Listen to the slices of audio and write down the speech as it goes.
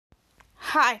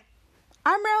Hi,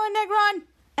 I'm Marilyn Negron,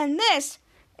 and this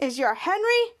is your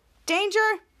Henry Danger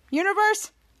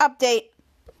Universe Update.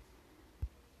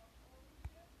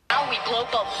 Now we blow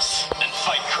bubbles. And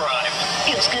fight crime.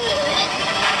 Feels good.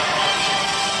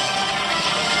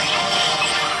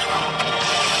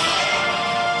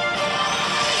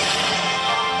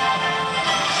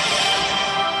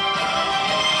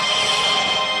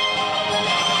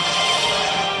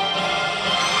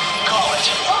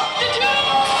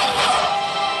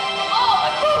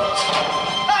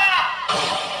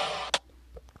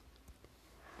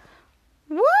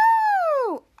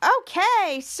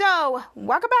 Okay, so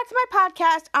welcome back to my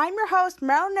podcast. I'm your host,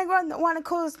 Marilyn Negron, the one and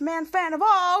coolest man fan of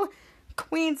all,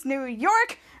 Queens, New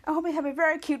York. I hope you have a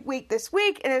very cute week this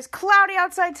week. It is cloudy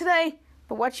outside today,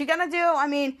 but what you gonna do? I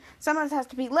mean, someone has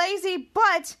to be lazy,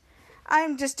 but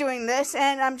I'm just doing this,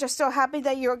 and I'm just so happy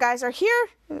that you guys are here,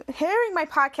 hearing my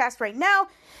podcast right now.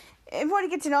 If you want to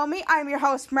get to know me, I'm your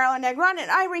host, Marilyn Negron,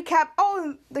 and I recap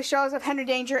all the shows of Henry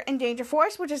Danger and Danger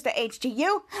Force, which is the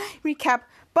HDU. Recap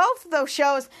both of those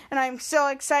shows, and I'm so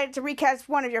excited to recap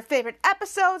one of your favorite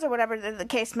episodes, or whatever the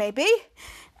case may be.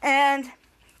 And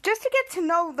just to get to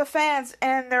know the fans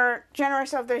and their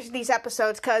generous of these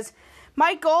episodes, because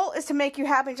my goal is to make you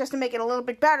happy, just to make it a little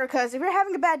bit better, because if you're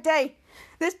having a bad day,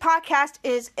 this podcast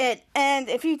is it. And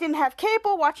if you didn't have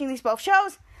cable watching these both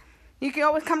shows, you can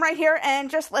always come right here and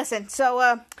just listen.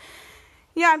 So,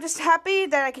 yeah, I'm just happy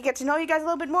that I could get to know you guys a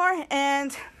little bit more,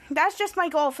 and that's just my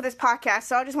goal for this podcast.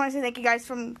 So I just want to say thank you guys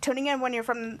for tuning in when you're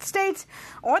from the States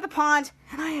or the pond,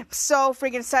 and I am so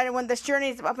freaking excited when this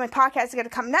journey of my podcast is going to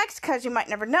come next, because you might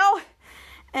never know.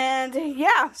 And,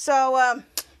 yeah, so,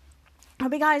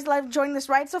 hope you guys like enjoying this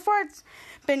ride so far. It's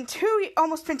been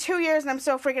almost 2 years, and I'm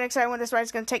so freaking excited when this ride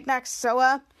is going to take next. So,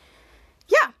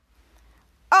 yeah.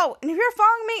 Oh, and if you're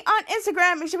following me on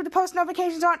Instagram, make sure to post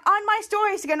notifications on my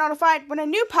stories to get notified when a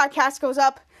new podcast goes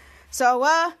up. So,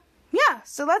 yeah,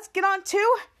 so let's get on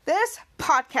to this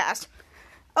podcast.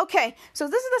 Okay, so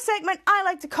this is the segment I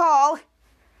like to call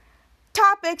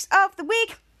Topics of the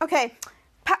Week. Okay,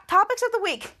 Topics of the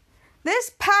Week.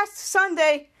 This past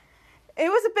Sunday, it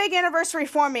was a big anniversary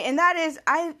for me, and that is,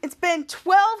 it's been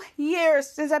 12 years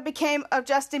since I became a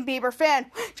Justin Bieber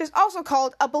fan, which is also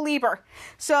called a Belieber.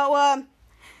 So,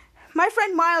 my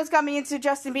friend Miles got me into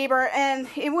Justin Bieber, and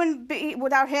it wouldn't be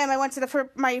without him. I went to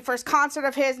my first concert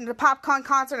of his, and the PopCon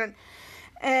concert,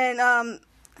 and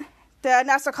the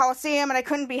Nassau Coliseum, and I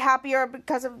couldn't be happier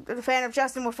because of the fan of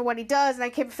Justin for what he does, and I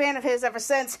became a fan of his ever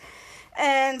since.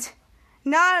 And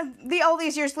now, all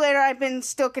these years later, I've been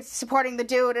still supporting the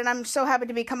dude, and I'm so happy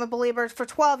to become a Belieber for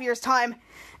 12 years' time,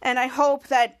 and I hope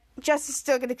that Justin's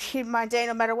still going to keep my day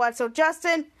no matter what. So,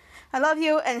 Justin, I love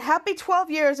you, and happy 12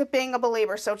 years of being a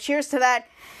Belieber. So cheers to that,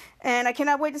 and I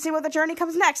cannot wait to see what the journey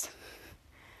comes next.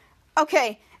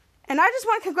 Okay, and I just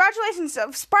want congratulations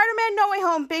of Spider-Man No Way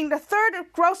Home being the third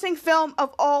grossing film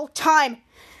of all time.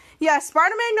 Yes,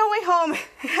 Spider-Man No Way Home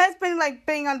has been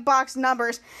being on box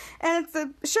numbers, and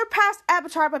it's surpassed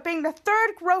Avatar by being the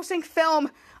third grossing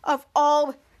film of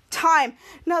all time.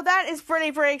 Now that is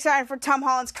pretty, very exciting for Tom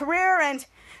Holland's career, and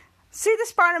see the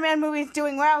Spider-Man movies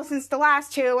doing well since the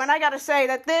last two, and I gotta say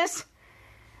that this is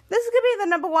gonna be the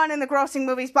number one in the grossing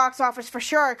movies box office for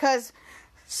sure, because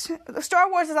Star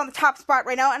Wars is on the top spot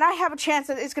right now, and I have a chance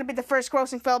that it's gonna be the first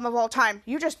grossing film of all time.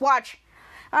 You just watch.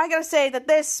 I gotta say that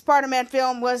this Spider-Man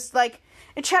film was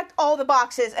it checked all the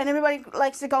boxes, and everybody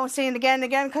likes to go and see it again and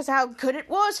again because of how good it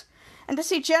was. And to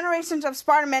see generations of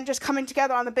Spider-Man just coming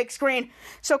together on the big screen.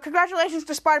 So congratulations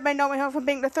to Spider-Man No Way Home for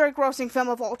being the third grossing film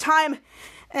of all time.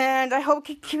 And I hope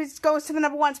it goes to the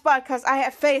number one spot, because I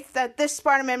have faith that this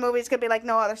Spider-Man movie is going to be like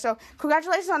no other. So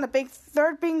congratulations on the big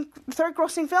third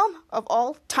grossing film of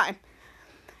all time.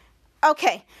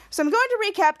 Okay, so I'm going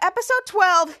to recap episode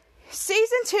 12,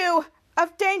 season 2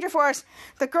 of Danger Force,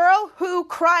 The Girl Who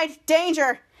Cried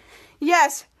Danger.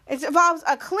 Yes, it involves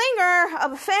a clinger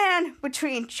of a fan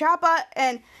between Choppa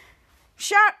and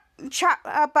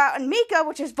Mika,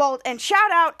 which is Bolt and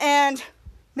Shout Out, and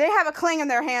they have a cling in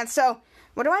their hands. So,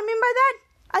 what do I mean by that?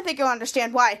 I think you'll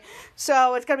understand why.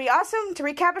 So, it's going to be awesome to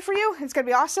recap it for you. It's going to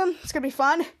be awesome. It's going to be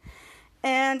fun.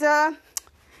 And,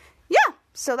 yeah,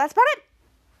 so that's about it.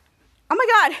 Oh my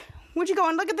god, would you go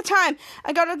and look at the time?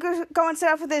 I got to go and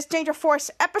set up for this Danger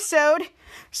Force episode.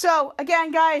 So,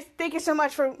 again, guys, thank you so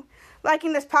much for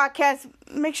liking this podcast.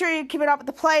 Make sure you keep it up with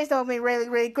the plays. That would be really,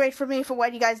 really great for me, for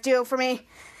what you guys do for me.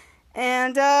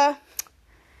 And, yeah,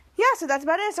 so that's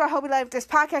about it. So I hope you like this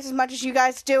podcast as much as you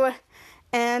guys do.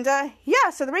 And, yeah,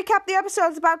 so the recap of the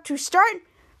episode is about to start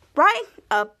right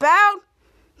about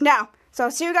now. So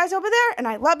I'll see you guys over there, and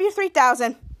I love you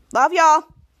 3000. Love y'all.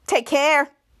 Take care.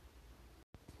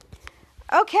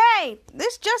 Okay,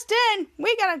 this just in.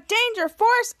 We got a Danger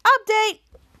Force update.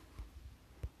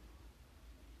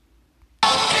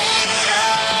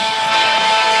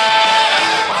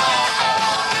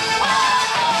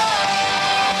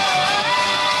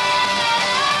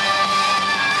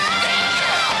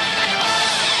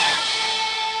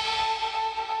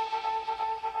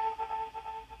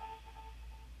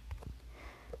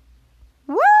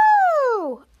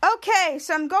 Woo! Okay,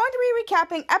 so I'm going to be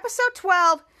recapping episode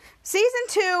 12, season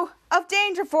 2 of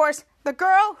Danger Force, The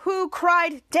Girl Who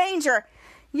Cried Danger.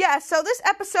 Yeah, so this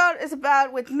episode is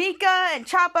about with Mika and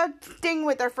Choppa ding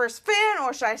with their first fan,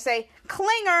 or should I say,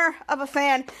 clinger of a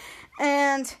fan.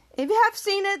 And if you have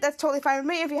seen it, that's totally fine with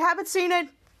me. If you haven't seen it,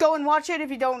 go and watch it. If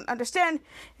you don't understand,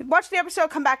 watch the episode,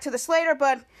 come back to this later.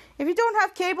 But if you don't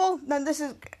have cable, then this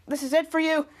is it for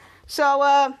you.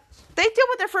 So, they deal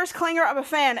with their first clinger of a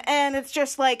fan, and it's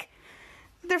just like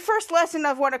their first lesson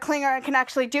of what a clinger can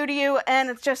actually do to you, and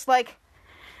it's just like,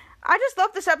 I just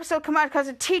love this episode come out because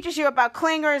it teaches you about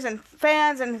clingers and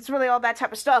fans, and it's really all that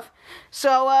type of stuff.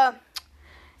 So,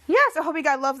 yes, I hope you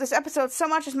guys love this episode so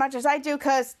much as I do,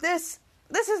 because this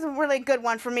is a really good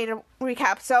one for me to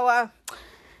recap. So,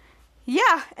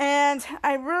 yeah, and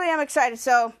I really am excited,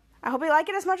 so I hope you like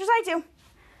it as much as I do.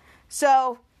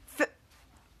 So,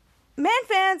 man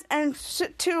fans and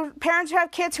to parents who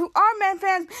have kids who are man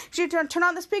fans, you should turn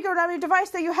on the speaker on every device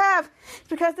that you have,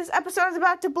 because this episode is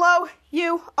about to blow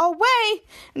you away.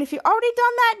 And if you've already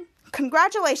done that,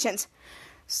 congratulations.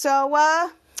 So,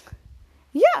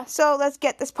 yeah, so let's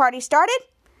get this party started,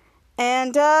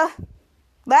 and,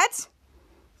 let's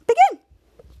begin.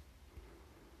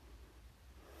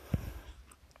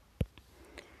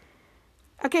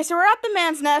 Okay, so we're at the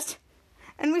man's nest.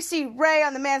 And we see Ray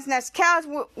on the man's nest couch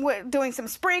doing some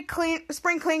spring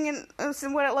cleaning,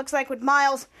 and what it looks like with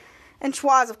Miles and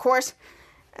Schwaz, of course.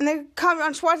 And they come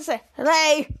on Schwaz and say,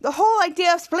 Ray, the whole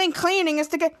idea of spring cleaning is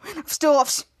to get rid of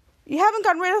stuffs. You haven't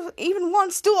gotten rid of even one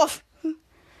stuff. And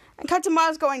cut to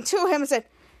Miles going to him and said,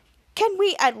 can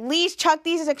we at least chuck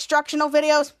these as instructional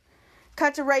videos?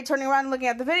 Cut to Ray turning around and looking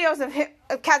at the videos of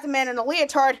Captain Man in a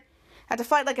leotard. Had to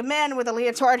fight like a man with a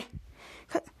leotard.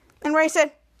 And Ray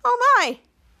said, oh my.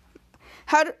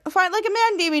 How to Fight Like a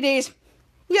Man DVDs.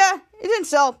 Yeah, it didn't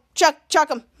sell. Chuck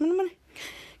them.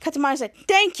 Cut to Miles said,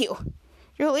 thank you.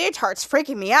 Your leotard's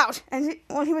freaking me out. And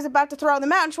when he was about to throw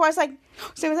them out, Schwartz was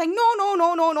like,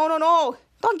 no.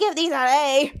 Don't give these out,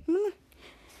 eh?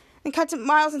 And cut to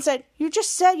Miles and said, you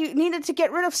just said you needed to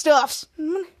get rid of stuffs.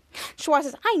 Schwartz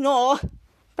says, I know,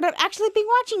 but I've actually been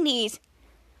watching these.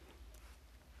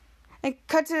 And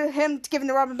cut to him giving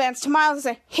the rubber bands to Miles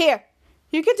and say, here.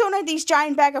 You can donate these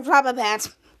giant bag of rubber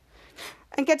bands.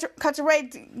 And cut to Ray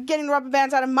getting the rubber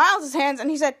bands out of Miles' hands, and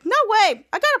he said, no way,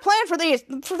 I got a plan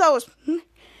for those.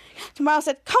 So Miles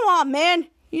said, come on, man,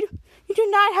 you do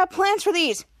not have plans for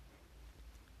these.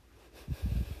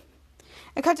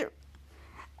 And cut to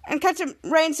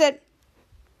Ray and said,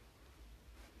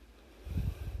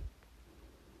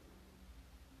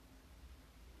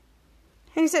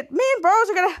 and he said, me and Bros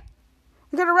are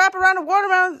gonna wrap around a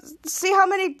watermelon, see how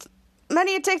many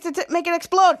it takes to make it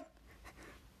explode.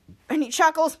 And he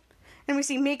chuckles, and we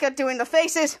see Mika doing the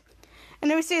faces, and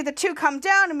then we see the tube come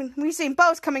down, and we see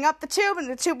Bose coming up the tube, and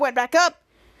the tube went back up.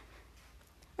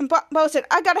 And Bose said,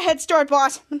 I got a head start,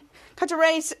 boss. Cut to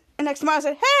Ray, and next to Miles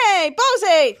said, hey,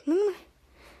 Bose!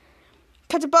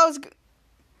 Cut to Bose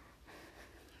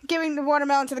giving the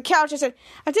watermelon to the couch. I said,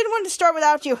 I didn't want to start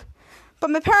without you, but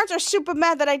my parents are super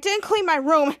mad that I didn't clean my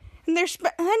room, and they're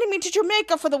sending me to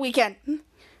Jamaica for the weekend.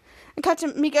 And cut to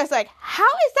Mika's like, how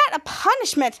is that a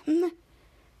punishment? And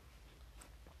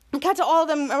cut to all of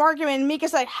them arguing, and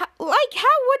Mika's like, how would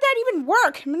that even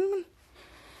work? And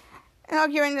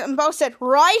arguing, and both said,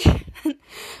 right?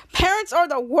 Parents are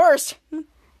the worst.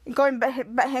 Going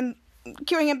him,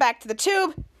 cueing him back to the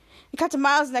tube. And cut to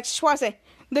Miles next to Schwartz, say,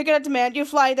 they're gonna demand you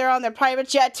fly there on their private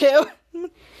jet too.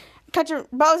 Cut to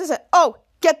Bose and said, oh,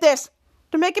 get this.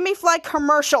 They're making me fly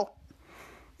commercial.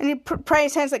 And he prayed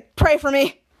his hands like, pray for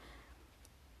me.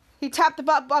 He tapped the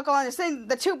buckle on his thing.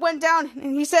 The tube went down,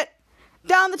 and he said,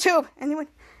 down the tube. And he went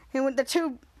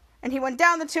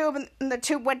down the tube, and the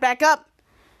tube went back up.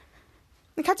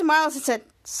 And cut to Miles and said,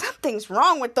 something's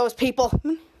wrong with those people.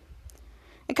 And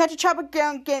cut to Chopper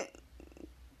entering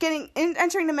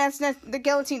the man's nest, the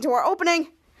guillotine door opening.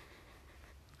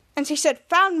 And she said,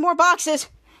 found more boxes.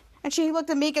 And she looked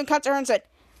at Mika and cut to her and said,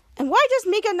 and why does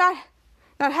Mika not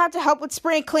have to help with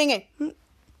spring cleaning?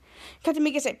 Cut to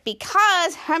Mika said,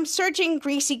 because I'm searching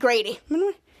Greasy Grady.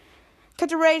 Cut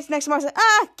to Ray's next to Mom said,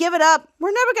 give it up.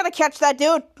 We're never going to catch that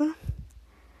dude.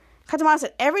 Cut to Mom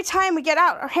said, every time we get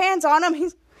our hands on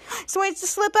him, So he waits to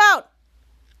slip out.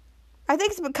 I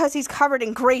think it's because he's covered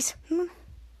in grease. I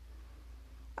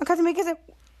cut to Mika and said,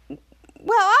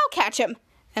 well, I'll catch him.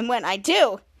 And when I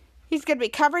do, he's going to be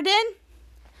covered in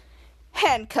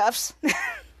handcuffs.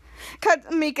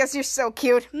 Cut Mika, you're so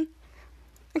cute. And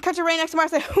cut to Ray next to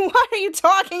Martha and said, what are you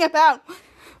talking about?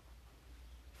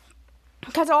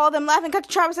 Cut to all of them laughing. Cut to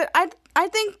Travis and said, I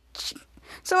think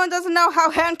someone doesn't know how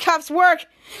handcuffs work.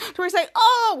 So he's like,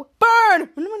 oh, burn.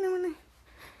 And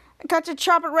cut to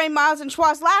Chopper, Ray, Miles, and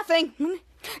Schwartz laughing.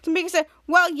 So Mika said,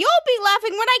 well, you'll be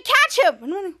laughing when I catch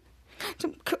him.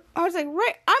 I was like,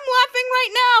 Ray, I'm laughing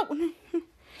right now.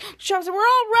 Chopper said, we're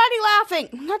already laughing.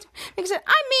 Mika said,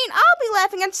 I mean, I'll be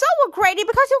laughing, and so will Grady,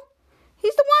 because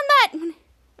he's the one that...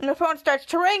 And the phone starts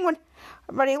to ring when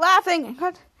everybody laughing.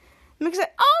 And Mika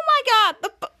said, oh my God,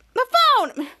 the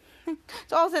phone.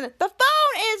 So all of a sudden, the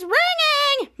phone is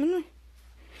ringing.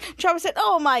 Travis said,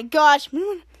 oh my gosh.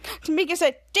 Tamika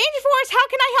said, Danger Force, how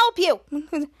can I help you?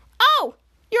 Oh,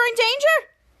 you're in danger?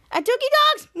 At Dookie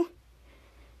Dogs?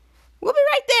 We'll be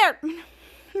right there.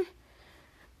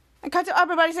 I cut to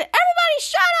everybody and said, everybody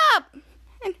shut up.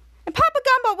 And Papa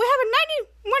Gumbo, we have a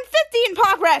 9150 in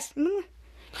progress.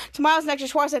 So Miles next to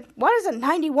Schwartz said, what is a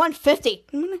 9150?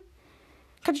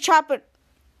 Cut to Chopper.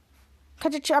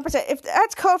 Cut to Chopper said, if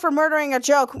that's code for murdering a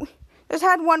joke, just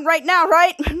had one right now,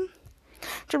 right?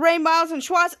 To Ray, Miles, and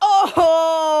Schwartz,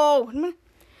 oh!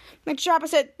 And Chopper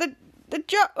said, the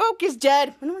joke is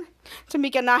dead. To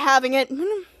Mika not having it.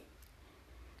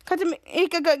 Cut to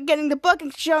Mika getting the book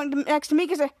and showing next to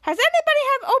Mika said, has anybody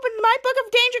opened my book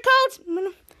of danger codes?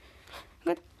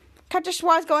 Cut to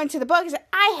Schwartz going to the book and said,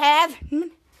 I have.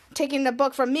 Taking the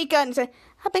book from Mika and said,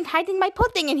 I've been hiding my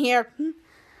pudding in here.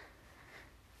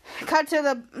 Cut to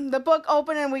the book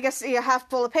open and we can see a half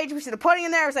full of pages. We see the pudding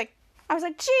in there. I was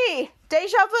like, gee,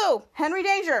 deja vu. Henry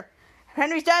Danger.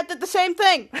 Henry's dad did the same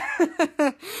thing.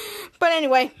 But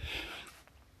anyway,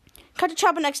 cut to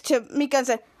Chopper next to Mika and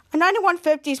said, a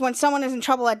 9150 is when someone is in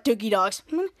trouble at Dookie Dogs.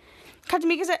 Cut to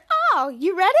Mika and said, oh,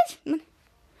 you read it?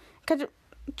 Cut to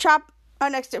Chopper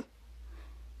next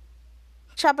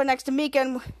to Mika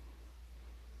and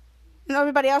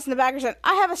everybody else in the background said,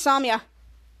 I have insomnia.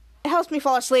 It helps me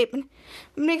fall asleep. And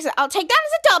Mika said, I'll take that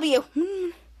as a W.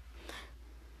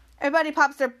 Everybody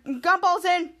pops their gumballs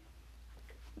in.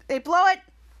 They blow it.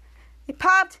 They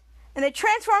popped. And they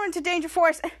transform into Danger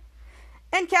Force.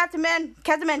 And Captain Man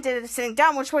did it sitting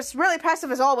down, which was really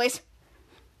impressive as always.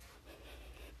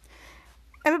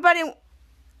 Everybody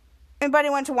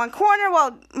went to one corner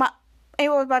while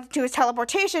Abel was about to do his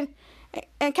teleportation.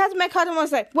 And Captain Man caught him and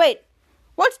was like, wait,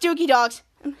 what's Dookie Dogs?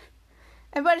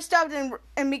 Everybody stopped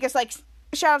and Mika's like,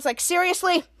 shouts like,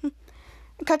 seriously? And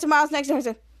cut to Miles next to him and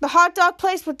said, the hot dog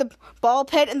place with the ball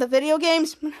pit and the video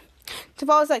games?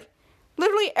 Tavalla's like,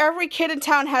 literally every kid in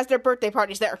town has their birthday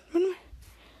parties there.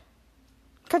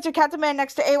 Cut to Captain Man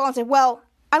next to Abel and said, well,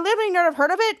 I literally never have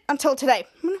heard of it until today.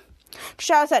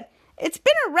 T'Challa said, it's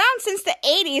been around since the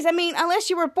 80s. I mean, unless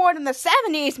you were born in the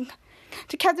 70s.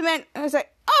 To Captain Man, I was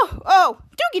like, oh,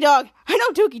 Dookie Dog. I know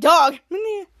Dookie Dog.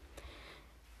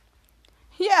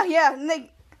 Yeah. And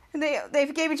they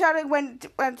gave each other, went to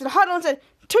the huddle and said,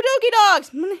 to Dookie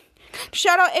Dogs.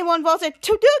 Shout out Abel and Vol said,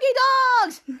 to Dookie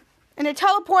Dogs. And they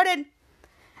teleported.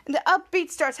 And the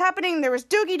upbeat starts happening. There was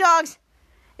Dookie Dogs.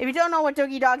 If you don't know what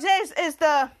Dookie Dogs is, it's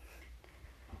the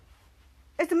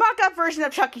mock-up version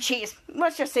of Chuck E. Cheese.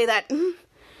 Let's just say that.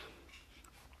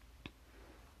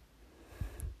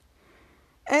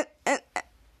 And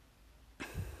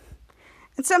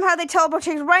somehow they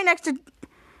teleported right next to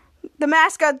the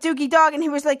mascot Dookie Dog, and he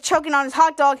was like choking on his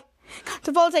hot dog.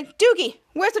 So Vol's like, Dookie,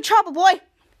 where's the trouble, boy?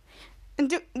 And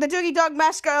the Dookie Dog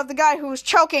mascot of the guy who was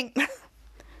choking.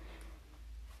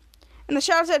 And the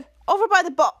shadow said, over by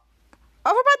the ball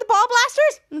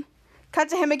blasters? Cut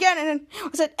to him again, and then I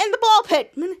said, in the ball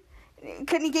pit. And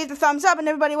he gave the thumbs up, and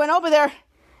everybody went over there.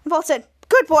 And Vol said,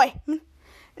 good boy. And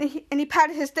he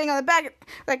patted his thing on the back,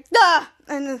 like, duh!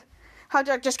 And the hot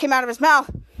dog just came out of his mouth.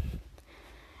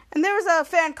 And there was a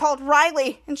fan called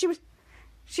Riley, and she's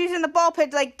in the ball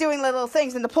pit, like, doing little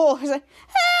things in the pool. She's like,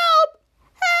 help!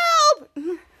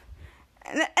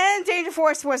 And Danger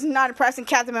Force was not impressed, and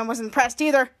Captain Man wasn't impressed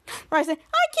either. Riley said,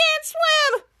 I can't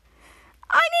swim!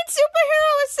 I need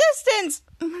superhero assistance!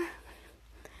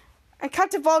 And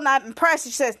cut to Vol, not impressed.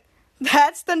 She says,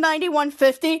 that's the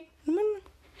 9150. The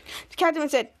Captain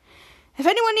said, if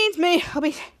anyone needs me, I'll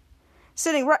be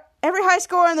sitting every high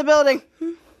score in the building.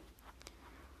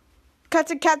 Cut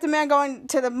to Captain Man going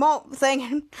to the malt thing.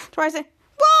 And I said,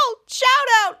 Vol, shout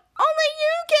out! Only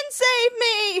you can save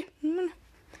me!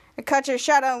 And cut to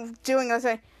Shadow doing, I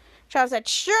say, Shadow said,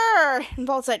 sure. And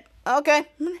Volt said, okay.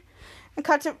 And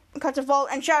cut to Volt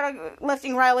and Shadow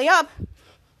lifting Riley up,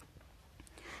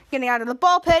 getting out of the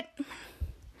ball pit.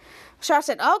 Shadow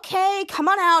said, okay, come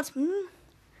on out.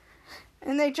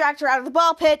 And they dragged her out of the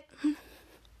ball pit.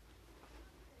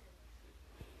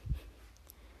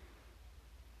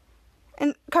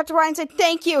 And cut to Ryan and said,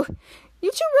 thank you.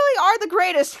 You two really are the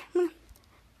greatest.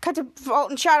 Cut to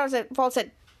Volt and Shadow. Volt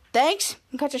said, thanks.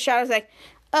 And cut to Shadow like,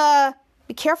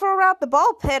 be careful around the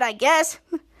ball pit, I guess.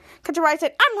 Cut to Riley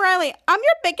said, I'm Riley. I'm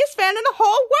your biggest fan in the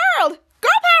whole world.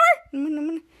 Girl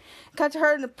power. Cut to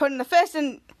her putting the fist,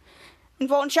 and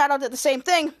Volt and Shadow did the same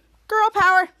thing. Girl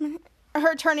power.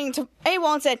 Her turning to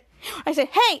AWOL and said,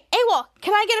 hey, AWOL,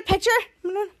 can I get a picture?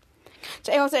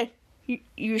 So AWOL said,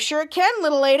 you sure can,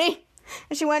 little lady.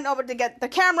 And she went over to get the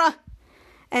camera.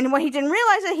 And when he didn't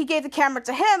realize it, he gave the camera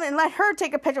to him and let her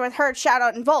take a picture with her, Shadow,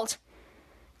 and Volt.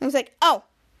 And he was like, oh,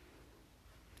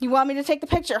 you want me to take the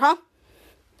picture, huh?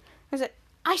 I said,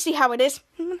 I see how it is.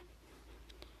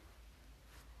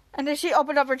 And then she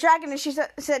opened up her jacket and she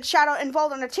said Shadow and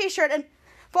Volt on a t-shirt. And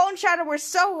Volt and Shadow were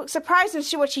so surprised to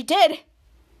see what she did.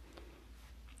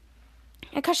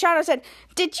 And Shadow said,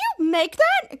 did you make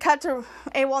that? And cut to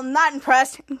AWOL, not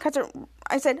impressed. And cut to,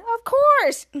 I said, of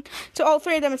course. To all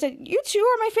three of them and said, you two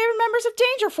are my favorite members of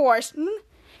Danger Force.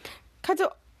 Cut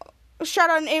to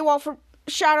Shadow and AWOL for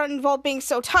Shadow and Volt being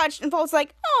so touched. And Volt's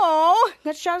like, oh.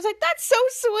 And Shadow's like, that's so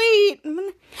sweet.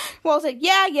 And Volt's like,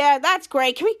 yeah, that's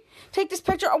great. Can we take this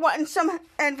picture?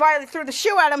 And Riley threw the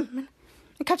shoe at him.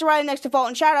 And cut to Riley next to Volt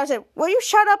and Shadow. I said, will you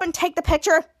shut up and take the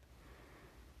picture?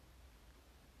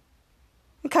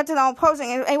 And cut to them all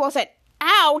posing, and AWOL said,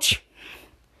 ouch!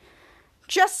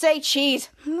 Just say cheese.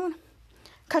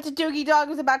 Cut to Doogie Dog,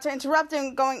 was about to interrupt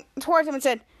him, going towards him and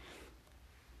said,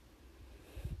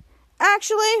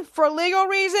 actually, for legal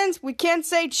reasons, we can't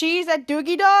say cheese at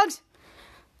Doogie Dogs.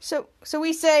 So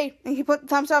we say, and he put the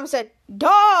thumbs up and said,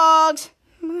 dogs!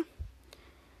 And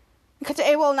cut to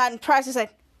AWOL, not impressed, and said,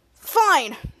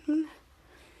 fine.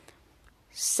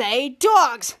 Say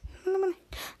dogs.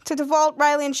 To the Volt,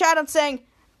 Riley, and Shadow saying,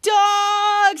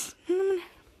 dogs!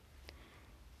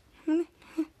 And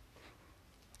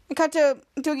cut to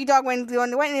Doogie Dog when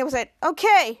the way, and he was like,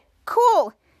 okay,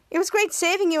 cool. It was great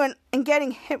saving you and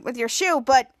getting hit with your shoe,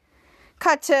 but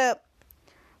cut to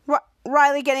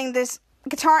Riley getting this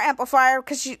guitar amplifier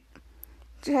because she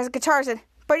has a guitar. Said,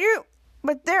 but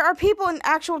there are people in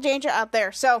actual danger out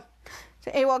there. So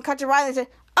AWOL cut to Riley and said,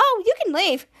 oh, you can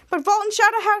leave, but Volt and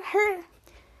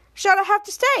Shadow have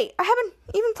to stay. I haven't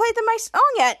even played them my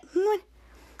song yet.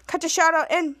 Cut to Shadow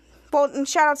and Volt and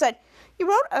Shadow said, you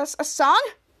wrote us a song?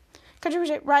 Cut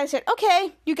to Riley said,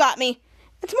 okay, you got me.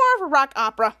 It's more of a rock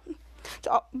opera.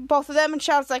 To both of them, and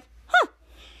Shadow's like, huh.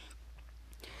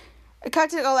 It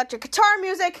cut to electric guitar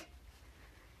music.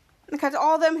 And cut to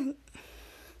all of them.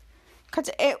 Cut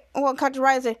to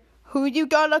Riley said, who you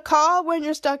gonna call when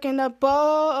you're stuck in a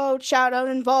boat? Shout out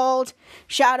and Volt.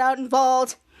 Shout out and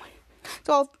Volt.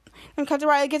 So, and cut to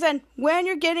Riley gets in. When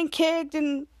you're getting kicked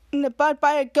in the butt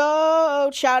by a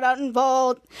goat. Shout out and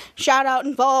Volt. Shout out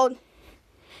and Volt.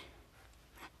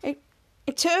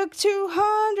 It took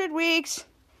 200 weeks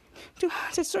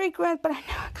to streak with, but I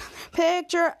know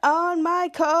picture on my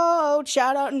coat.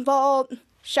 Shout out and Volt.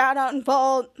 Shout out and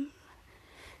Volt.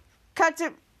 Cut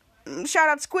to Shout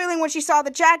out squealing when she saw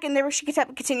the jacket, and there she could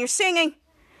continue singing.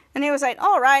 And he was like,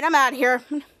 all right, I'm out of here.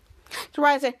 So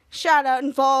Ryan said, shout out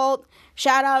and Volt.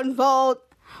 Shout out and Volt.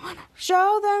 I want to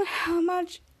show them how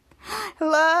much I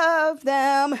love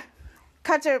them.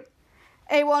 Cut to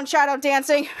AWOL and Shadow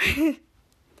dancing.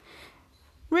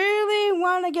 Really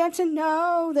want to get to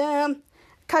know them.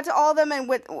 Cut to all of them, and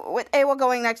with AWOL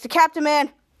going next to Captain Man.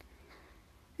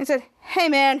 And said, hey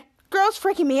man, girl's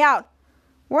freaking me out.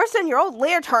 Worse than your old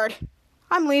leotard.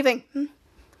 I'm leaving.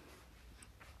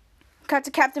 Cut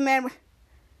to Captain Man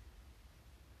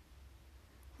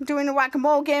doing the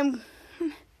whack-a-mole game.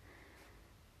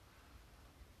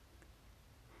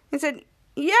 He said,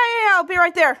 yeah, I'll be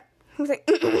right there. He was like,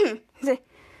 he said,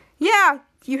 yeah,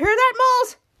 you hear that,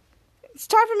 moles? It's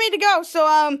time for me to go, so,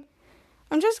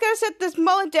 I'm just gonna set this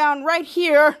mullet down right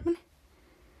here.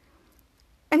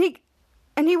 And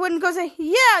he wouldn't go say,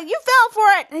 yeah, you fell for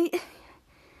it.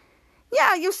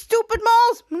 Yeah, you stupid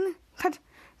moles. Cut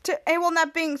to AWOL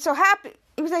not being so happy.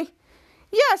 He was like,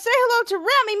 yeah, say hello to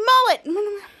Remy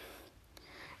Mullet.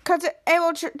 Cut to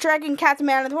AWOL dragging Captain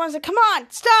Man, and the one's like, come on,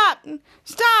 stop.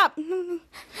 He's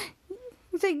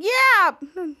like, yeah.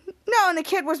 No, and the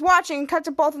kid was watching. Cut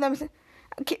to both of them.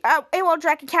 AWOL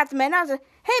dragging Captain Man. I was like,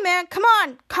 hey man, come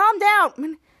on, calm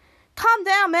down. Calm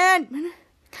down, man.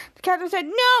 The captain said,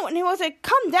 no, and he was like,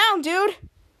 calm down, dude.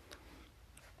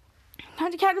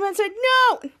 Hunter Catman said,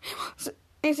 no! So,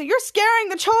 he said, you're scaring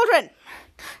the children.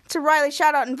 So Riley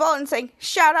shout out in Volt and saying,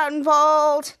 shout out in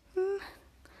Volt. And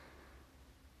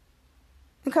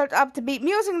cut up to beat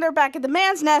music, and they're back at the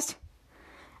man's nest.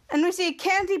 And we see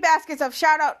candy baskets of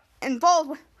shout out in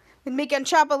Volt with Mika and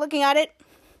Choppa looking at it.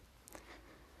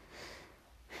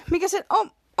 Mika said, oh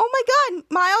my god,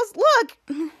 Miles, look.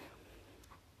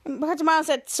 And Miles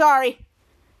said, sorry.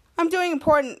 I'm doing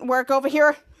important work over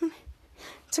here.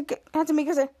 To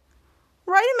Mika said,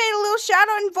 Riley made a little shout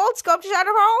out in Volt sculpture out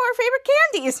of all our favorite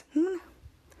candies.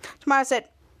 Miles said,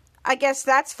 I guess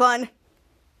that's fun.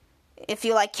 If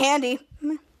you like candy.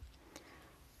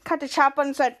 Cut to Choppa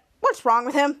and said, what's wrong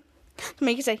with him?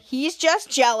 Mika said, he's just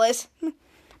jealous.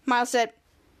 Miles said,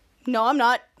 no, I'm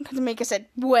not. Mika said,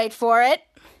 wait for it.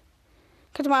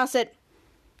 Miles said,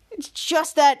 it's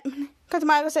just that.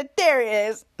 Miles said, there it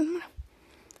is.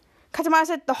 Miles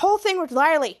said, the whole thing with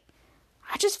Riley.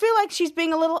 I just feel like she's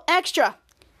being a little extra.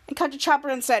 And cut to Chopper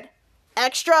and said,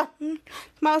 extra?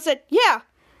 Miles said, yeah.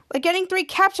 Like getting 3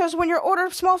 captchas when you order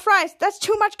small fries. That's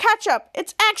too much ketchup.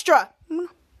 It's extra.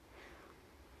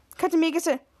 Cut to Mika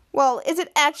said, well, is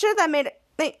it extra that made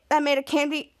a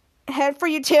candy head for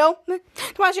you too?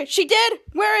 Miles said, she did?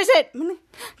 Where is it?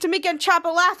 To Mika and Chopper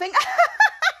laughing.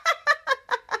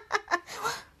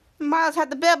 Miles had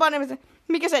the bib on him.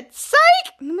 Mika said, psych!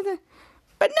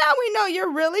 But now we know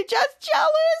you're really just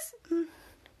jealous.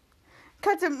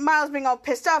 Cut to Miles being all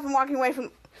pissed off and walking away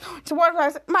from to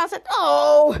water. Miles said,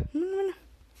 oh.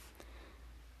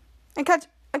 And cuts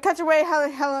away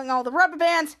hauling all the rubber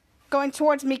bands, going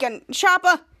towards Mika and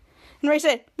Choppa. And Ray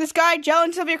said, this guy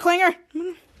jealous of your clinger?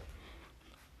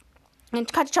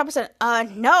 And cut to Choppa said,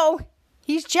 no.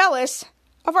 He's jealous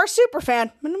of our super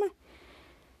fan.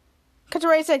 Cut to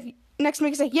Ray said, next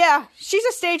Mika said, yeah, she's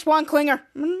a stage 1 clinger.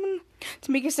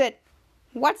 So Mika said,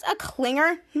 what's a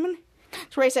clinger?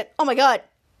 So Ray said, oh my god,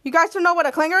 you guys don't know what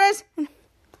a clinger is?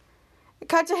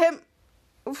 Cut to him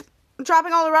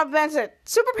dropping all the rubber bands and said,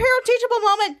 superhero teachable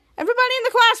moment. Everybody in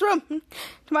the classroom.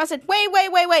 Miles said,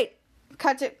 wait.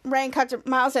 Cut to Ray and cut to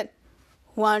Miles said,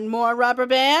 one more rubber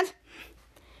band.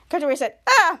 Cut to Ray said,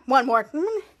 one more.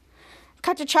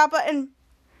 Cut to Choppa and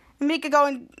Mika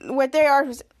going where they are.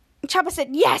 Choppa said,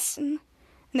 yes. And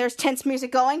there's tense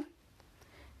music going.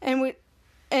 And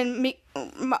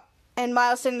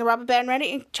Miles sitting the rubber band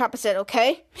ready. And Choppa said,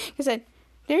 okay. He said,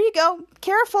 there you go.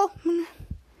 Careful.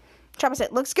 Choppa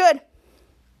said, looks good.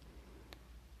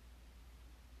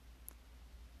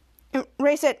 And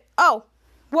Ray said, oh,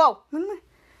 whoa.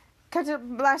 Cut to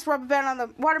the last rubber band on the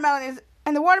watermelon.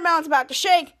 And the watermelon's about to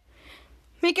shake.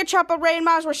 Mika, Choppa, Ray, and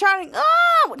Miles were shouting,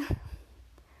 oh!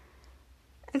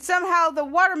 And somehow the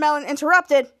watermelon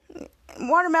interrupted.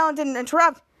 Watermelon didn't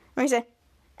interrupt. Ray said,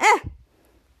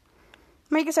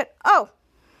 Mika said, oh.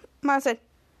 Miles said,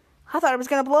 I thought it was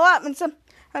going to blow up. And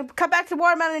I cut back to the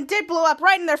watermelon and it did blow up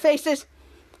right in their faces.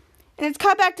 And it's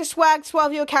cut back to Swag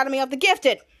Swellview Academy of the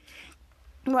Gifted.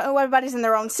 Everybody's in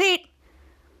their own seat.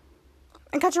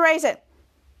 And cut to Ray said,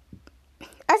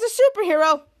 as a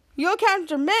superhero, you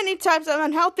encounter many types of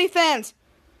unhealthy fans.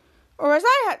 Or as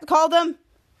I call them,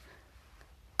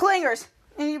 clingers.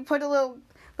 And you put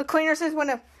the clingers is when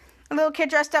a little kid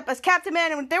dressed up as Captain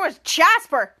Man, and there was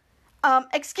Jasper.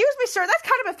 Excuse me, sir, that's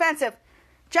kind of offensive.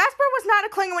 Jasper was not a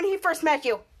clinger when he first met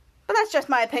you. But that's just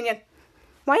my opinion.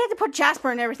 Why do you have to put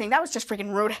Jasper in everything? That was just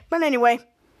freaking rude. But anyway,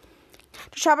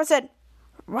 Choppa said,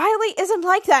 Riley isn't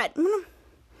like that.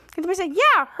 And we said,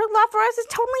 yeah, her love for us is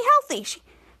totally healthy.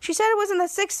 She said it was in the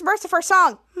 6th verse of her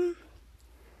song.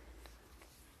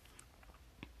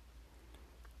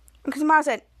 Because Mom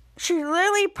said, she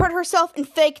literally put herself in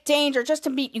fake danger just to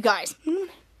meet you guys.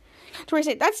 So we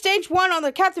said, that's stage 1 on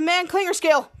the Captain Man Clinger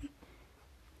scale.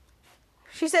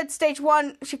 She said stage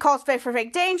 1, she calls fake for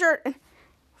fake danger.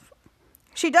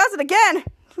 She does it again.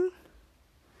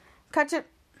 Cut to,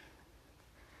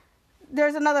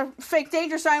 there's another fake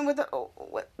danger sign with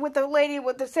the lady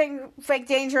with the same fake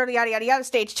danger, yada, yada, yada,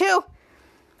 stage 2.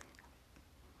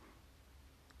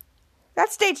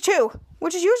 That's stage 2,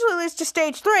 which is usually leads to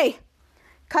stage 3.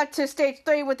 Cut to stage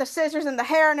 3 with the scissors and the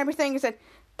hair and everything. He said,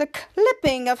 the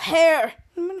clipping of hair.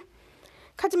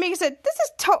 Cut to me and said,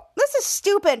 this is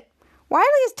stupid. Wiley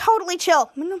is totally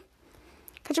chill.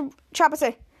 Cut to Choppa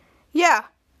said, yeah.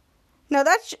 No,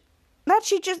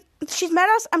 she's met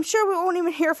us. I'm sure we won't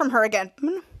even hear from her again.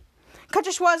 Cut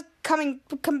to Schwaz come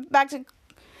back to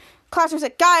class and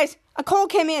said, guys, a cold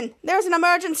came in. There's an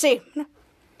emergency.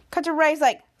 Cut to Ray's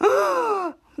like,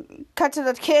 cut to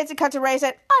the kids, and cut to Ray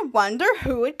said, I wonder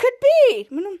who it could be.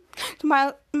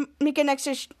 Mika next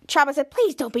to Chopper said,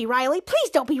 please don't be Riley. Please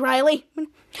don't be Riley.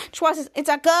 Schwa says, it's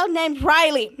a girl named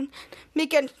Riley.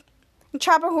 Mika and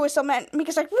Chopper, who is so mad,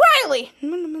 Mika's like, Riley.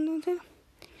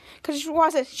 Because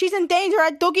Schwa says, she's in danger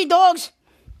at Doogie Dogs.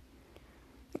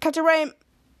 Cut to Ray,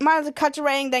 Miles cut to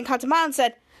Ray, and then cut to Miles and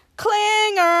said,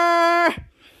 Clinger.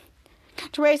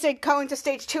 Cut to Ray said, going to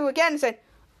stage 2 again, and said,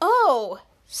 oh,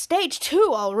 stage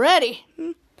 2 already.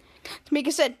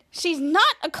 Mika said, she's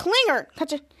not a clinger.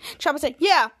 Chopper said,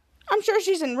 yeah, I'm sure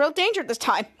she's in real danger this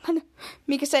time.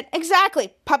 Mika said,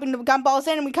 exactly. Popping the gumballs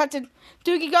in, and we cut to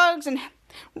Doogie Dogs, and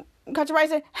cut to Ray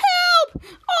said, help!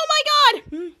 Oh my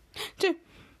god! To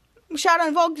Shadow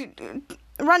and Vogue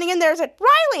running in there said,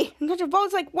 Riley! And cut to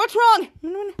Vogue's like, what's wrong?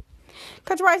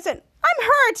 Cut to Ray said, I'm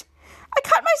hurt. I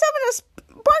cut myself in a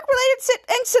spark-related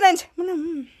incident.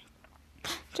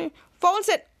 Vogue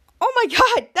said, oh my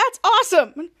god, that's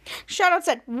awesome. Shadow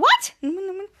said, what?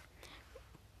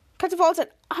 Cut to Vogue said,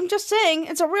 I'm just saying,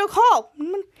 it's a real call.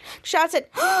 Shadow said,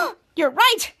 oh, you're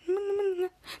right.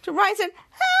 Ryan said,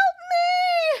 help me.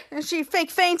 And she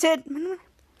fake fainted.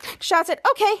 Shadow said,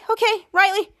 okay,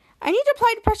 Riley, I need to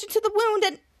apply pressure to the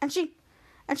wound. And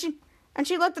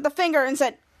she looked at the finger and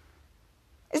said,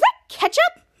 is that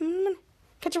ketchup?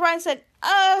 Ryan said,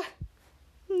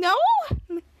 no.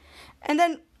 And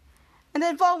then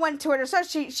Vol went to her, so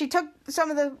she took some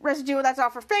of the residue that's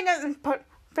off her fingers and put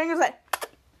fingers like,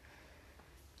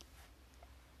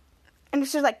 and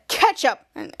she was like, ketchup.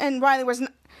 And Riley was,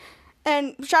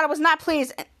 and Shadow was not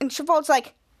pleased. And Vol's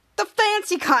like, the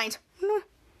fancy kind.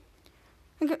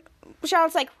 And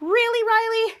Shadow's like,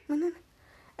 really, Riley?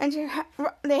 And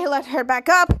they let her back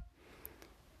up.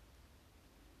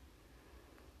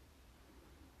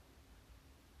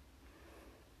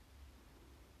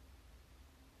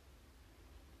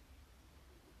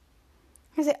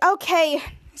 I said, okay.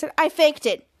 I said, I faked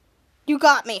it. You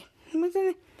got me.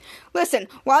 Listen,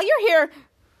 while you're here,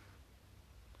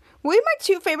 will my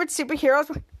 2 favorite superheroes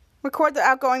record the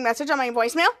outgoing message on my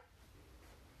voicemail?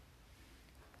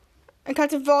 And cut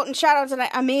to Volt and Shadows, and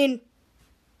I mean,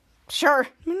 sure.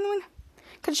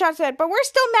 Because Shadow said, but we're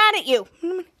still mad at you.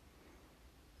 And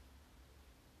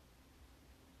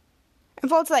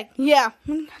Volt's like, yeah.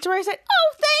 So Ray said,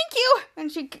 oh, thank you.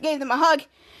 And she gave them a hug.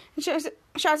 And Shadow said,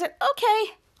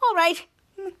 okay, all right.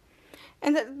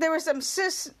 And there was some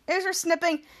scissor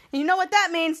snipping. And you know what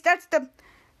that means? That's the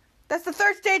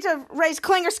 3rd stage of Ray's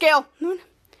Klinger scale.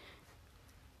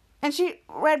 And she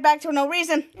read back to no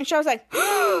reason. And Shadow's like,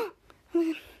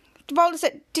 Volta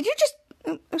said, did you just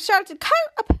Shadow said, cut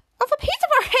off a piece of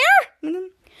our hair?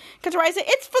 Because Ray said,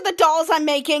 it's for the dolls I'm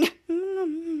making.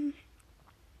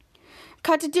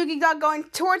 Cut to Doogie Dog going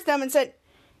towards them and said,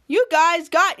 you guys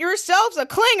got yourselves a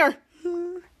clinger.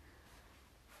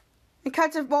 And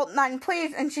cut to Bolt 9,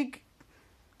 please, and she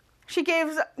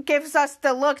gives us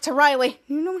the look to Riley.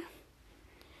 And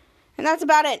that's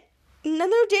about it. And the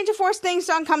new Danger Force theme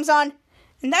song comes on,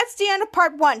 and that's the end of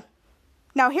part 1.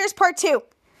 Now here's part 2.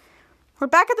 We're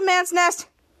back at the man's nest.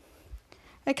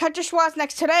 And cut to Schwa's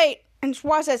next to Ray, and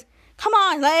Schwa says, come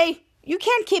on, Lay, you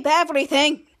can't keep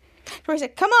everything. Ray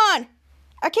said, come on,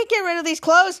 I can't get rid of these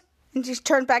clothes. And she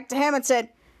turned back to him and said,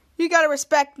 you gotta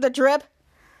respect the drip.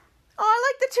 Oh, I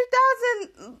like the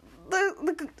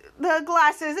 2000, the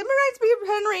glasses. It reminds me of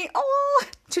Henry. Oh,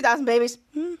 2000 babies.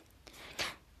 And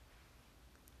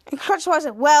Crutch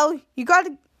said, well, you got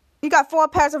 4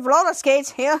 pairs of roller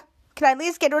skates here. Can I at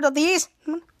least get rid of these?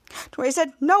 Tori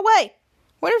said, no way.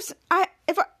 What if I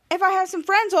have some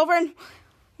friends over and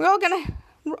we're all gonna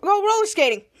go roller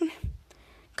skating?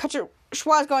 Kutcher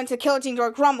Schwa's going to the Guillotine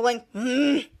door grumbling.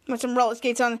 With some roller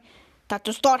skates on. Got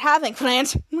to start having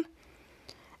plans.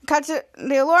 Cut to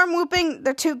the alarm whooping.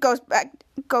 The tube goes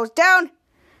down.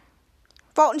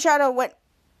 Volt and Shadow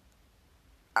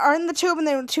are in the tube, and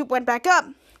then the tube went back up.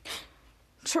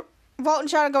 Volt and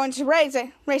Shadow go into Ray.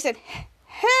 Ray said,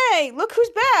 hey, look who's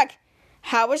back.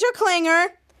 How was your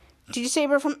clinger? Did you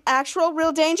save her from actual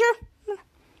real danger?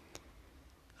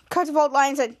 Cut to Volt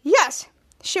Lion said, yes,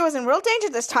 she was in real danger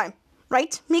this time.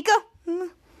 Right, Mika?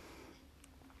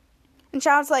 And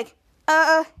Shadow's like,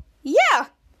 yeah.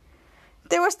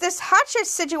 There was this hot shit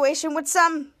situation with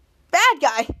some bad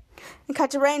guy. And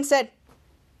cut to Ray and said,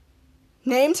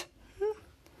 named?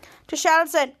 To Shadow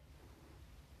said,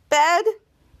 bad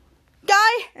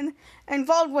guy? And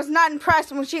Volt was not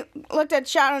impressed when she looked at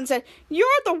Shadow and said, you're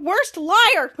the worst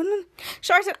liar.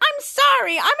 Shadow said, I'm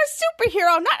sorry, I'm a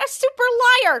superhero, not a super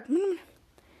liar.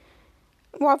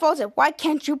 Well, Volt said, why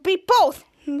can't you be both?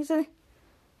 And he said,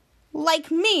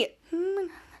 like me.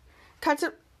 Cut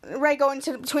to Ray going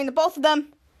between the both of them.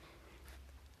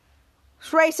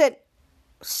 Ray said,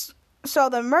 so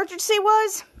the emergency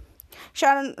was?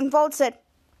 Shadow and Volt said,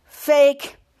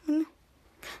 fake.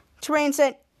 Terrain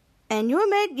said, and you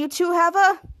admit you two have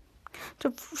a...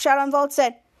 Shadow and Volt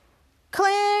said,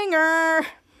 clinger.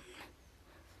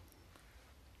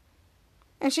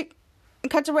 And she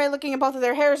cut to Ray looking at both of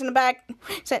their hairs in the back.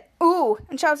 Said, ooh.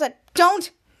 And Shadow said, don't.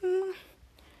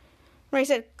 Ray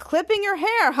said, clipping your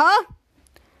hair, huh?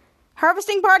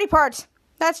 Harvesting body parts.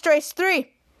 That's trace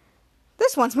 3.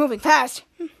 This one's moving fast.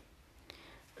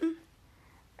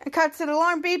 It cuts to the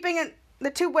alarm beeping, and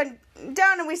the tube went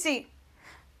down, and we see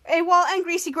AWOL and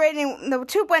Greasy Grady, and the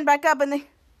tube went back up, and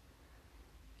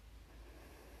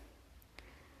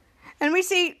we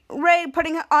see Ray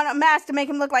putting on a mask to make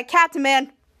him look like Captain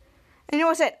Man. And you know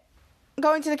what said?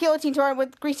 Going to the guillotine tour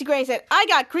with Greasy Grady said, I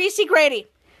got Greasy Grady.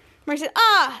 Ray said,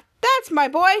 that's my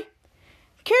boy.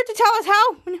 Care to tell us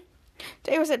how?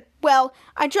 David said, well,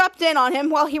 I dropped in on him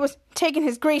while he was taking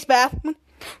his grease bath.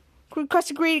 Cut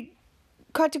to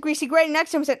Greasy Grady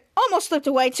next to him and said, almost slipped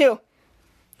away too.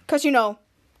 Because,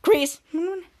 grease.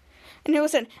 And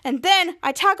it said, and then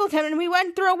I tackled him and we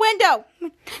went through a window.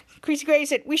 Greasy Grady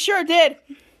said, we sure did.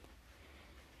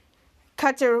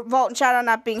 Cut to Volt and Shadow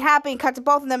not being happy. Cut to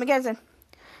both of them again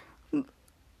and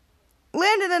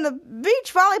landed in the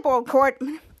beach volleyball court.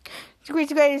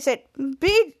 Greasy Grady said,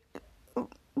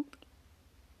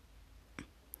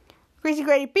 Greasy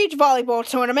Grady beach volleyball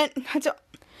tournament. So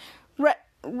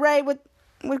Ray with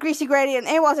Greasy Grady and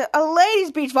AWOL said, a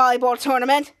ladies beach volleyball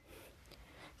tournament.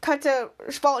 Cut to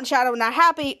Volt and Shadow not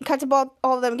happy. Cut to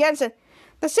all of them again. Said,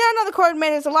 the sound on the court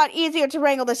made it a lot easier to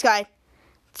wrangle this guy.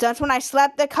 So that's when I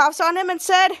slapped the cuffs on him and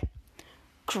said,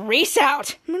 grease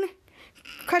out.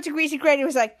 Cut to Greasy Grady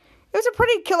was like, it was a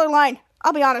pretty killer line,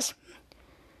 I'll be honest.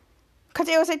 Cut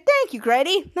to AWOL said, thank you,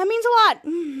 Grady. That means a lot.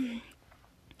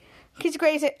 Greasy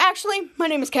Grady said, actually, my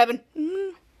name is Kevin.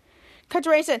 Cut to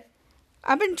Ray said,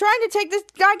 I've been trying to take this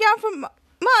guy down for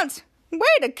months. Way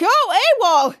to go,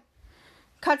 AWOL.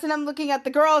 Cut to them looking at the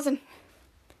girls and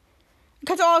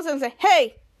cut to all of them and say,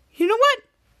 hey, you know what?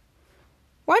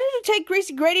 Why did you take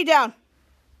Greasy Grady down?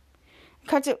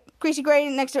 Cut to Greasy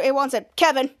Grady next to AWOL and said,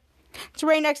 Kevin. To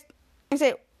Ray next and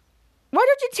say, why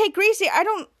don't you take Greasy? I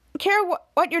don't care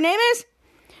what your name is.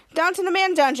 Down to the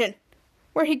man dungeon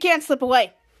where he can't slip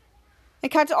away.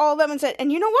 And cut to all of them and said,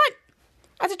 and you know what?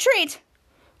 As a treat,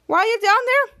 while you're down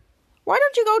there, why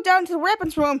don't you go down to the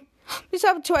weapons room?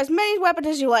 Yourself to as many weapons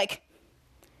as you like.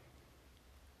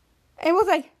 And was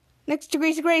like, next to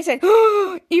Greasy Grady said,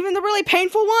 even the really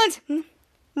painful ones?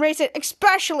 Ray said,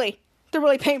 especially the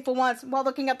really painful ones, while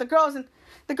looking at the girls, and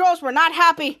the girls were not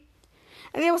happy.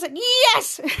 And they was like,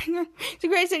 yes! So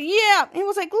Grady said, yeah! And he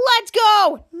was like, let's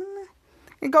go!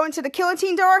 And going to the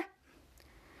guillotine door.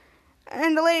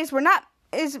 And the ladies were not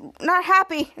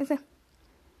happy.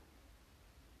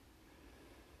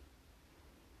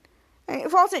 And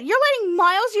Paul said, you're letting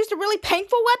Miles use the really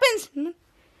painful weapons?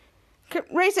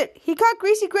 Ray said, he caught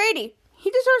Greasy Grady. He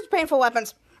deserves painful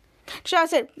weapons. Shadow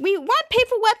said, we want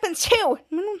painful weapons too.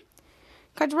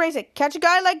 Ray said, catch a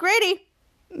guy like Grady.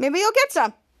 Maybe you'll get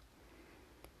some.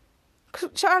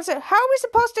 Shadow said, how are we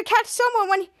supposed to catch someone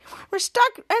when we're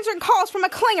stuck answering calls from a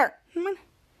clinger?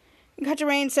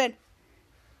 Ray said,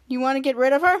 you want to get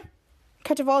rid of her?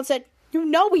 Volt said, you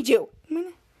know we do.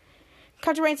 Ray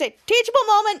said, teachable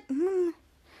moment.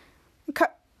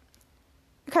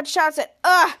 Shadow said,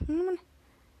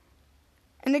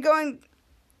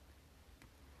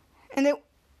 and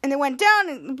they went down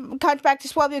and cut back to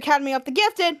Swellview Academy of the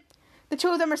Gifted. The two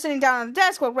of them are sitting down on the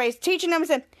desk while Ray's teaching them and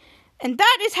said, and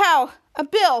that is how a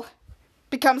bill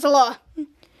becomes a law.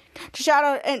 To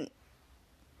Shadow and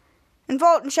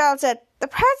Volt and Shadow said, the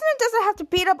president doesn't have to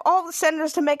beat up all the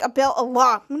senators to make a bill a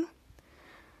law.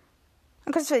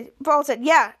 Because Volt said,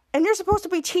 yeah, and you're supposed to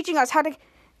be teaching us how to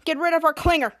get rid of our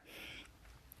clinger.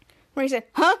 Ray said,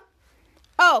 huh?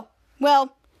 Oh,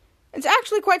 well, it's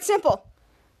actually quite simple.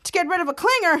 To get rid of a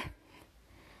clinger,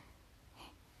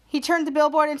 he turned the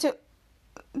billboard to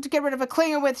get rid of a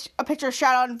clinger with a picture of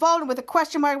Shadow and Volt with a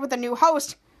question mark with a new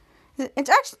host. It's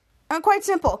actually quite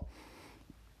simple.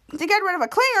 To get rid of a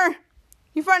clinger,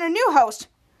 you find a new host.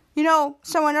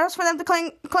 Someone else for them to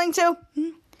cling to.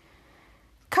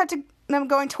 Cut to them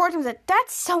going towards him and said,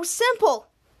 that's so simple.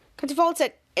 Cut to Volt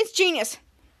said, it's genius.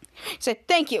 He said,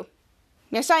 thank you.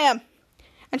 Yes, I am.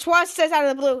 And Schwartz says out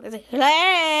of the blue,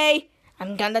 hey,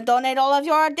 I'm gonna donate all of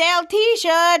your Dale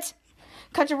t-shirts.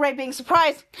 Cut to Ray being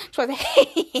surprised. Schwartz said,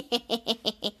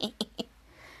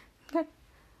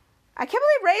 I can't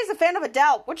believe Ray is a fan of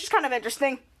Adele, which is kind of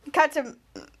interesting. Cut to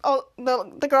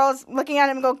the girls looking at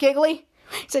him and go giggly.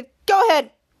 He said, go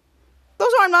ahead.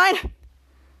 Those aren't mine.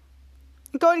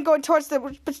 Going towards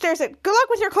the stairs, said, good luck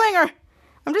with your clinger.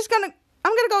 I'm gonna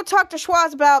go talk to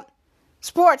Schwaz about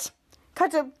sports.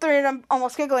 Cut to three of them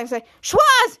almost giggling and say,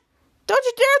 Schwaz! Don't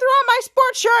you dare throw on my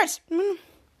sports shirts!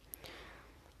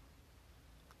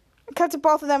 Cut to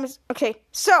both of them. Okay,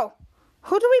 so,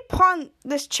 who do we pawn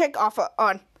this chick off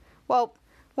on? Well,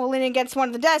 leaning against one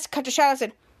of the desks, cut to Shadow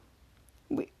said,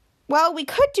 we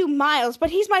could do Miles, but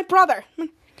he's my brother.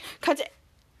 Cut to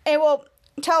Abel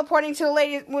teleporting to the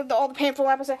lady with all the painful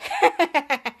weapons.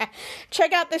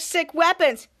 Check out the sick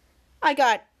weapons I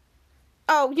got.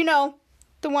 Oh,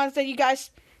 the ones that you guys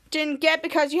didn't get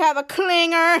because you have a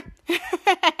clinger.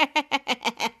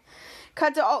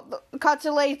 Cut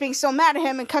to ladies being so mad at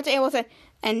him, and cut to Abel said,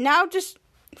 and now just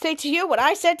say to you what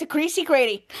I said to Greasy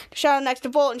Grady. Shadow next to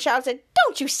Volt, and Shadow said,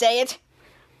 don't you say it.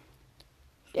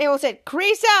 Abel said,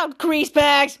 grease out, grease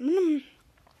bags. And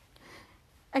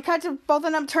cut to both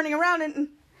of them turning around, and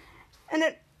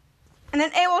then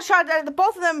Abel shouted at the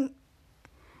both of them.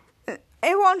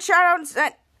 Abel and Shadow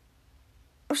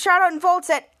and Volt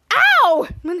said, ow!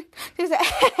 He said,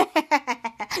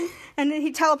 and then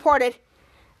he teleported,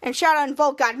 and Shadow and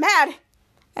Volt got mad,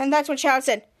 and that's when Shadow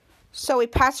said, so we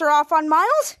pass her off on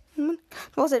Miles?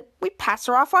 Volt said, we pass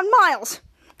her off on Miles.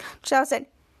 Shadow said,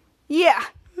 yeah.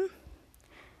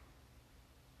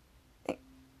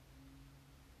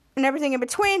 And everything in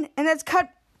between, and it's cut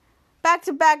back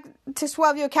to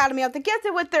Swellview Academy of the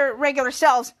Gifted with their regular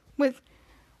selves, with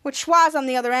Schwaz on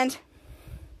the other end.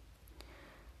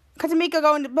 Cut to Mika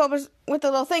going to Bilbo's with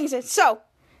the little things. So,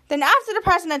 then after the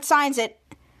president signs it,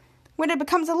 when it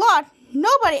becomes a law,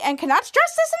 nobody, and cannot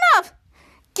stress this enough,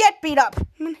 get beat up.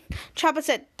 Chopper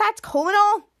said, that's cool and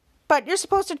all, but you're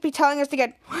supposed to be telling us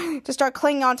to start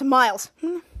clinging on to Miles.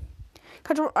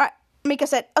 Mika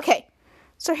said, okay,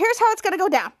 so here's how it's going to go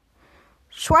down.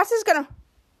 Schwartz is going to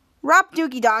rob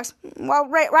Doogie Dogs while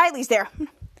Riley's there.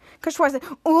 Because Schwartz said,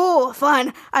 ooh,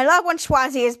 fun. I love when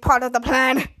Schwarzy is part of the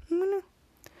plan.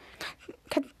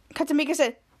 Katamika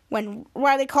said, when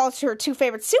Riley calls her two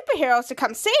favorite superheroes to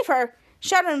come save her,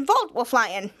 Shadow and Volt will fly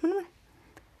in.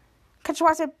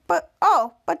 Schwartz said, but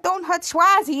don't hurt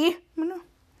Schwarzy.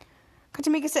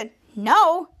 Katamika said,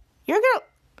 no, you're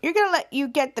gonna let you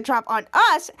get the drop on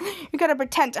us. You're gonna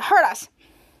pretend to hurt us.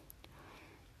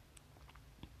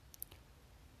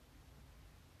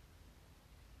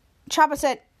 Chopper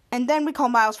said, and then we call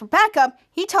Miles for backup.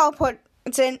 He teleports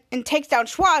in and takes down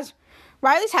Schwaz.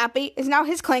 Riley's happy, is now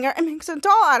his clinger, and makes a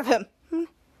doll out of him.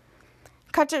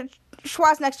 Cut to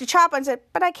Schwaz next to Chopper and said,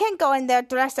 but I can't go in there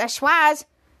dressed as Schwaz.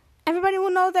 Everybody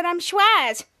will know that I'm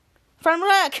Schwaz. From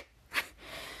Look.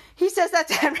 He says that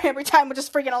to Henry every time, which is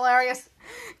freaking hilarious.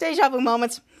 Deja vu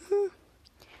moments.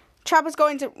 Chopper's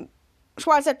going to...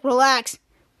 Schwaz said, relax.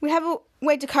 We have a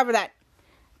way to cover that.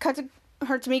 Cut to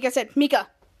her to Mika said, Mika,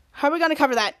 how are we going to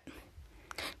cover that?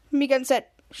 Mika said,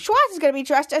 Schwaz is going to be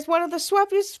dressed as one of the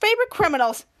Swellview's favorite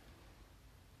criminals.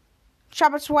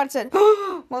 Chopper Schwaz said,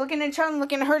 while looking at each other and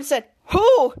looking at her, said,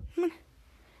 who?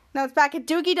 Now it's back at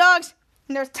Doogie Dogs,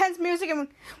 and there's tense music, and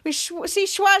we see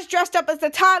Schwaz dressed up as the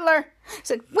toddler. He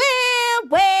said, well,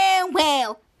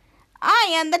 I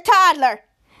am the toddler,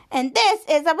 and this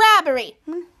is a robbery.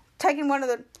 Taking one of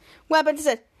the weapons, he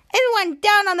said, everyone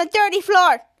down on the dirty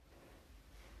floor.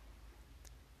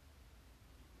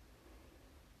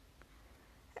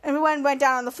 Everyone went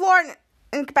down on the floor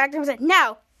and back to him and said,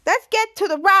 now, let's get to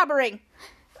the robbery.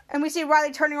 And we see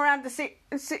Riley turning around to see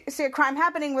a crime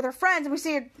happening with her friends, and we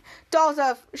see dolls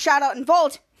of Shadow and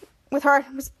Volt with her.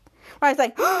 Riley's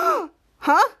like, huh?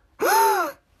 A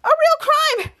real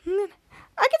crime!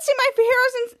 I can see my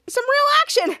heroes in some real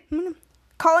action.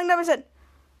 Calling them and said,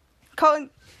 calling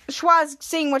Schwaz,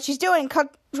 seeing what she's doing,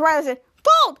 Riley said,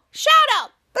 Volt!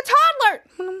 Shadow! The toddler!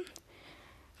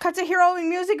 Cuts to heroing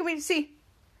music, and we see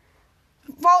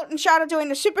Volt and Shadow doing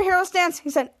the superhero stance. He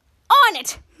said, on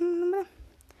it!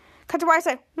 Cut to Riley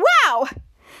said, wow!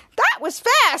 That was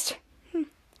fast!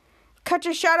 Cut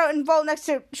to Shadow and Volt next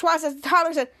to Schwaz as the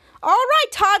toddler said, all right,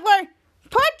 toddler,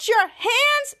 put your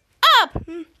hands up!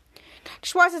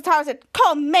 Schwaz as the toddler said,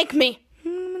 come make me!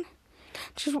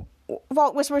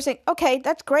 Volt whispers saying, okay,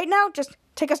 that's great now, just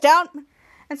take us down.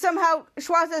 And somehow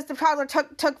Schwaz as the toddler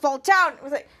took Volt down. It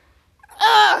was like,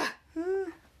 ugh!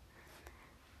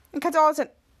 And cut to all of a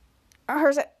sudden,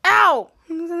 her said, ow!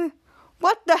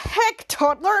 What the heck,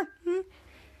 toddler? And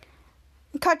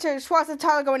cut to Schwaz the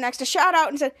toddler going next to Shadow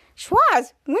and said,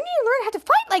 Schwaz, when did you learn how to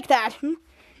fight like that?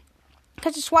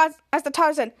 Cut to Schwaz as the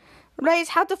toddler said, Ray's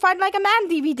How to Fight Like a Man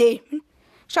DVD.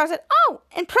 Shadow said, oh,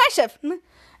 impressive.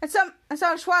 And so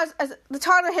Schwartz, as the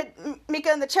toddler hit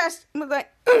Mika in the chest, was like,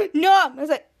 no. I was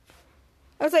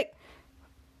like,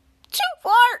 too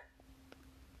far.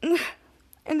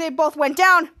 And they both went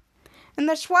down. And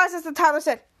the Schwartz, as the toddler,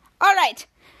 said, all right,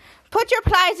 put your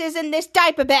prizes in this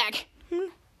diaper bag.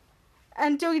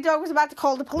 And Doogie Dog was about to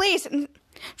call the police. And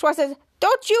Schwartz says,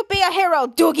 don't you be a hero,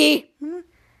 Doogie.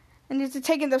 And he's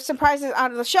taking the surprises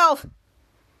out of the shelf.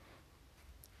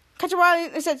 Cut to Riley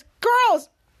and says, girls,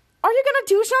 are you going to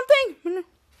do something?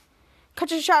 Cut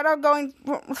to shout out going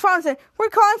with the phone and said, we're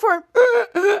calling for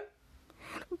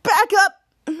back up.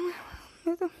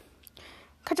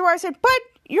 Cut to Riley said, but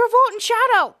you're Volt and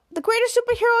Shadow, the greatest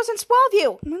superheroes in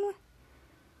Swellview.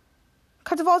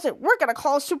 Cut to Volt said, we're going to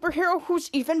call a superhero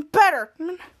who's even better.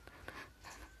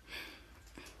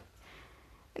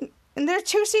 And there's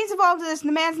 2 scenes involved in this,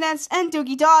 the Man's Nest and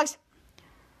Doogie Dogs.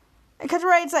 And Cut to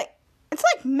Riley, it's like,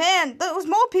 man, those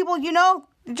mole people, they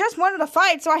just wanted to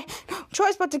fight, so I had no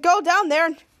choice but to go down there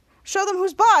and show them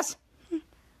who's boss. And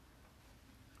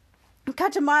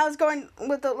cut to Miles going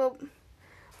with the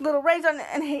little rays on it,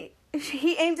 and he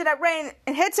aims it at Ray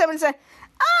and hits him and said,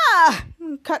 ah!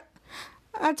 And cut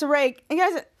to Ray. And the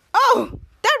guy said, oh,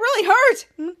 that really hurt!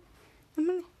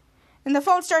 And the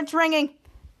phone starts ringing.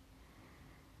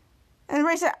 And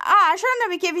Ray said, I shouldn't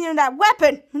have been giving you that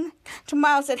weapon. To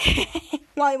Miles said,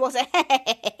 well, he was said,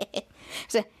 he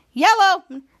said, yellow.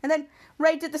 And then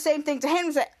Ray did the same thing to him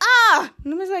and said, ah!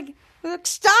 And he was like,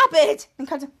 stop it. And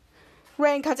cut to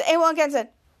Ray and cut to A1 again and said,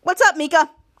 what's up, Mika?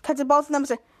 Cut to both of them and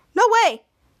said, no way.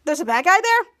 There's a bad guy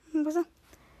there?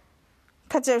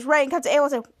 Cut to Ray and cut to A1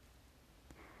 and said,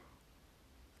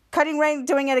 cutting Ray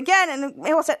doing it again. And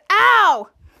A1 said, ow!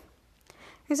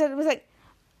 He said, it was like,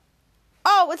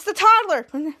 oh, it's the toddler.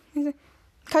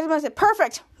 Cut to Ray said,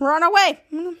 perfect. We're on our way.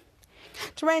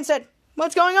 To Ray and said,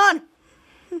 what's going on?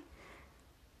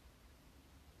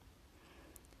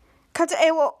 Cut to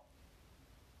A1.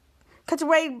 Cut to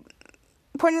Ray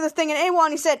pointing the thing at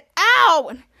A1. He said,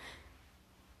 ow!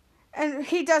 And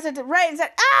he does it to Ray and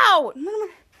said, ow!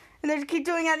 And they keep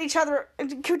doing at each other.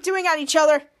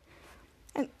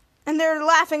 And they're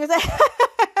laughing. It's like,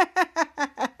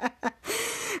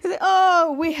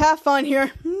 oh, we have fun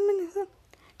here.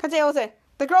 Cut to A1 said,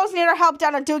 the girls need our help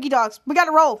down at Doogie Dogs. We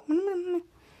gotta roll.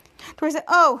 Ray said,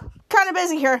 oh, kind of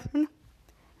busy here.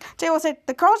 Jay will say,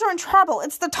 the girls are in trouble.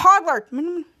 It's the toddler.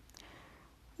 And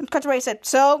Cut to Ray said,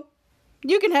 so,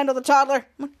 you can handle the toddler.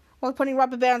 While putting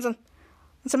rubber bands on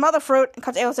some other fruit. And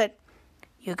Cut to Ray said,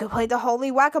 you can play the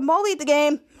holy whack-a-mole the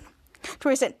game.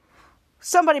 Ray said,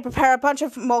 somebody prepare a bunch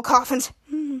of mole coffins.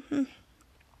 And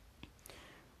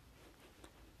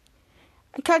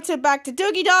cut to back to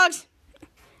Doogie Dogs.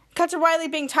 Cut to Riley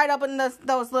being tied up in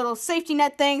those little safety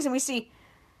net things. And we see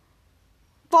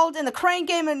Bolt in the crane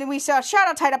game, and we saw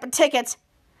Shadow tied up in tickets.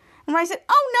 And Ray said,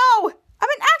 oh no, I'm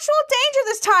in actual danger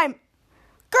this time.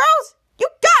 Girls, you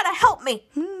gotta help me.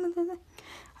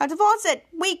 Deval said,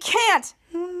 we can't.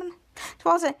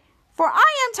 Deval said, for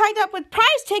I am tied up with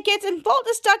prize tickets and Bolt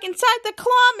is stuck inside the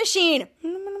claw machine.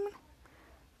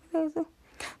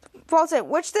 Deval said,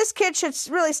 which this kid should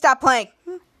really stop playing.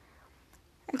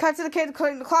 And cut to the kid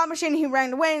including the claw machine. He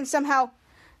ran away, and somehow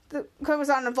the kid was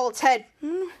on Volt's head.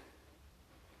 And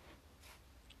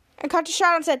cut to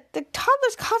Shadow and said, the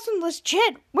toddler's costume was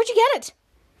legit. Where'd you get it?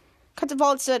 Cut to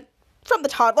Volt said, from the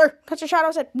toddler. Cut to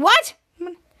Shadow said, what?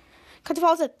 Cut to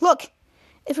Volt said, look,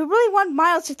 if we really want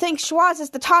Miles to think Schwartz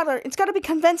is the toddler, it's got to be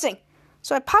convincing.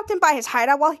 So I popped him by his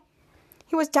hideout while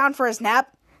he was down for his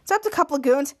nap, zapped a couple of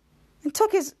goons, and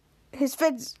took his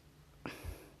vids.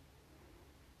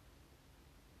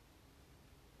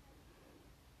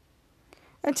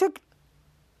 And took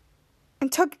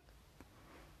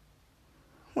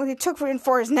what he took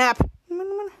for his nap.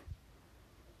 And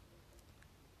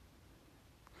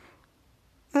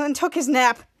then took his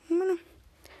nap. And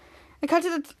cut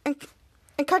to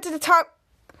the top.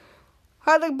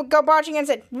 Harley go barging in and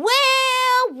said, well.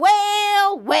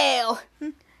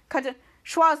 Cut to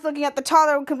Schwartz looking at the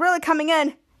toddler really coming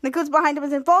in. The goons behind him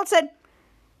was involved said,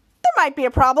 there might be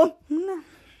a problem.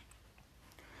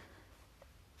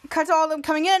 Cut to all of them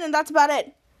coming in, and that's about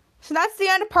it. So that's the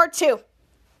end of part 2.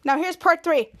 Now here's part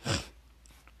 3.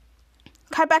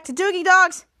 Cut back to Doogie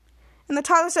Dogs, and the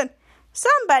toddler said,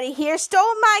 somebody here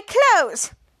stole my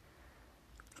clothes.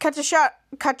 Cut to Schwartz,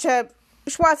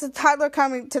 the toddler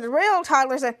coming to the real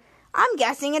toddler, said, I'm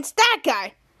guessing it's that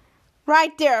guy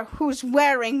right there who's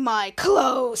wearing my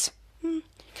clothes.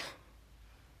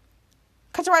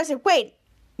 Cut to Riley said, wait,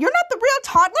 you're not the real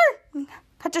toddler?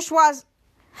 Cut to Schwartz,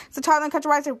 the toddler, and cut to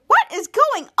Riley said, what is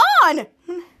going on?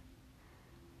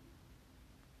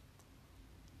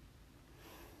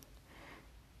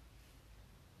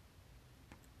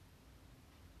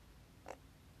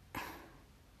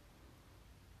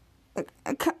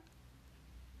 cut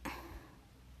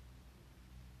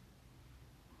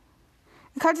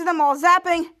to them all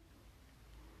zapping.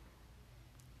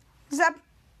 Zap.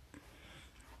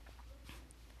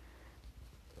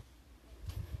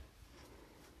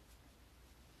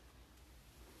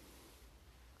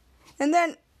 And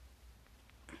then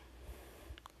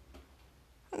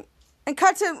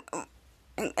cut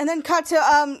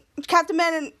to Captain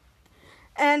Man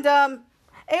and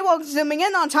AWOL zooming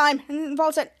in on time, and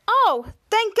Volt said, "Oh,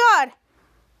 thank God,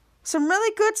 some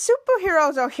really good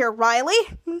superheroes out here, Riley."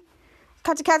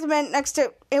 Cut to Captain Man next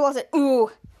to AWOL said, "Ooh,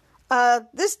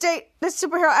 this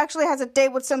superhero actually has a date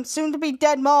with some soon-to-be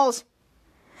dead moles."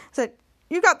 Said,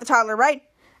 "You got the toddler, right?"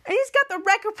 And he's got the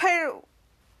record player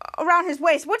around his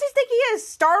waist. What do you think he is,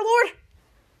 Star-Lord?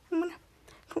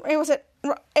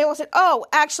 AWOL said, "Oh,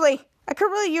 actually, I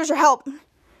could really use your help."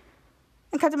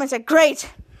 And Captain Man said, "Great."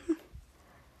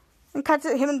 And cut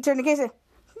to him and turn to Gay said,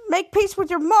 "Make peace with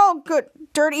your mole, good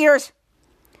dirt ears."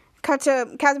 Cut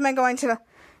to Captain Man going to the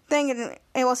thing, and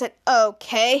AWOL said,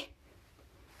 "Okay.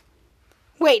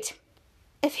 Wait,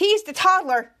 if he's the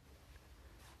toddler,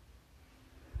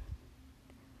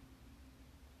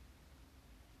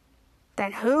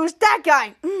 then who's that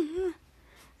guy?"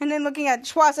 And then looking at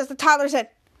Schwartz as the toddler said,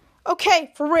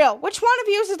 "Okay, for real, which one of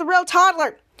you is the real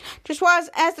toddler?" Schwartz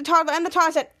asked the toddler, and the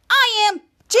toddler said, "I am,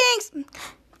 Jinx."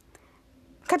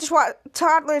 Cut to Schwartz,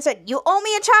 toddler said, "You owe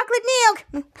me a chocolate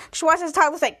milk." Schwartz as the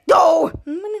toddler said, "No."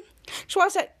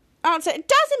 Schwartz said, "It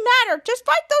doesn't matter, just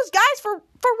fight those guys for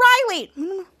Riley."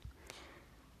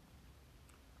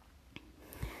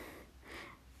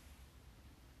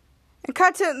 And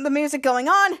cut to the music going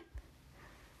on.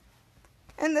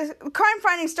 And the crime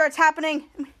fighting starts happening.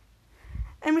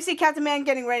 And we see Captain Man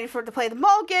getting ready to play the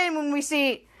mole game. And we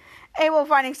see AWOL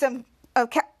finding some of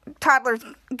Toddler's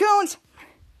goons.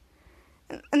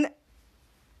 And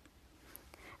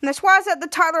the Schwartz at the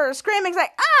toddler are screaming. He's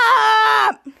like,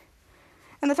 "Ah!"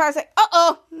 And the toddler's like,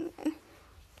 "Uh-oh."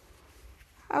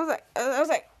 I was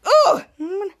like, "Ooh!"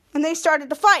 And they started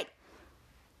to fight.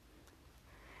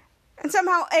 And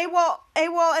somehow AWOL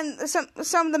and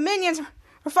some of the minions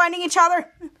were fighting each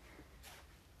other.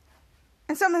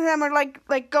 And some of them are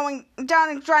like going down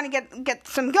and trying to get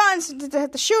some guns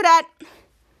to shoot at.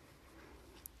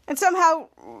 And somehow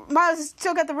Miles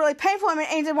still got the really painful and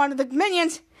aimed at one of the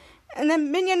minions. And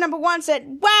then minion number 1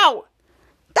 said, "Wow,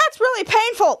 that's really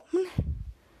painful."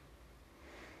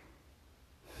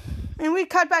 And we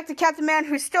cut back to Captain Man,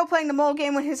 who's still playing the mole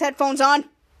game with his headphones on.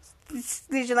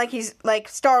 These are like he's like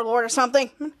Star-Lord or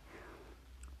something.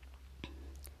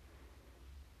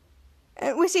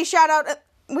 And we shot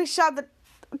the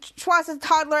Schwartz and the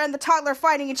toddler and the toddler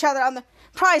fighting each other on the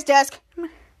prize desk.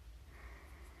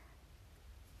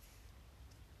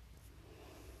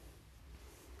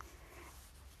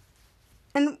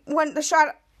 And when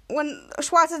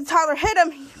Schwartz and the toddler hit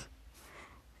him,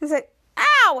 he said,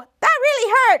 "Ow, that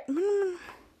really hurt."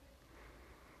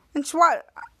 And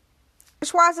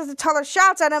Schwartz as the toddler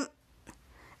shouts at him,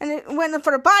 and it went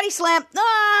for the body slam.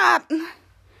 Ah!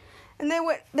 And they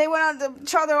went on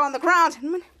each other on the ground.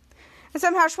 And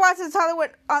somehow Schwartz as the toddler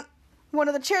went on one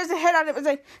of the chairs that hit on it.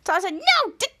 The toddler said,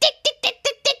 "No!"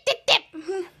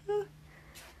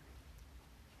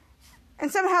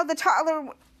 And somehow the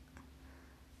toddler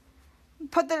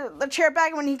put the chair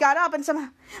back when he got up, and somehow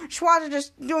Schwartz is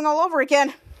just doing all over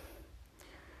again.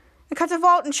 And cut to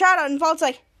Volt and Shadow, and Volt's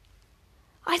like,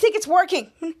 "I think it's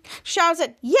working." Shadow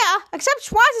said, "Yeah, except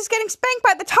Schwartz is getting spanked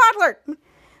by the toddler."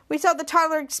 We saw the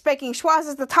toddler spanking Schwartz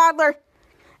as the toddler,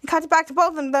 and cut back to both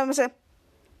of them and said,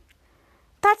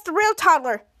 "That's the real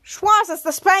toddler. Schwartz is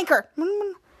the spanker."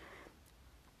 And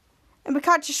we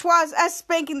cut to Schwartz as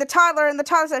spanking the toddler, and the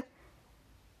toddler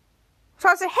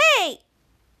said, "Hey,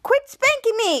 quit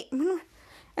spanking me!"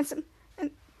 And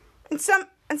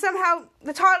somehow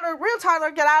the real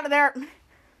toddler, got out of there.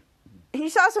 He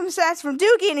saw some snacks from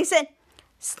Dookie, and he said,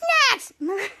 "Snacks!"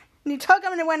 And he took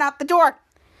them and went out the door.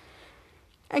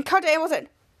 And cut to AWOL said,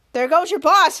 "There goes your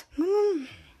boss."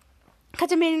 Cut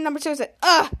to meeting number 2 said,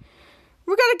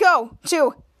 "We're gonna go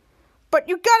too, but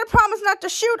you gotta promise not to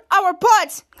shoot our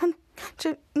butts." And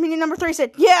to meeting number 3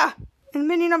 said, "Yeah." And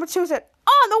meeting number 2 said,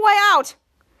 "On the way out."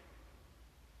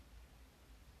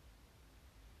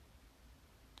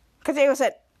 Because AWOL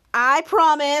said, "I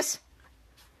promise."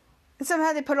 And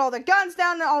somehow they put all their guns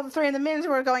down, and all the 3 of the minions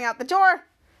were going out the door.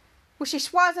 Well, she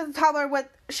swats at the toddler with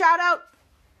a shout out.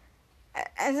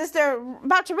 As if they're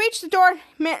about to reach the door,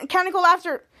 mechanical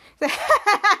laughter.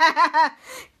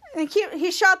 And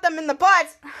he shot them in the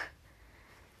butt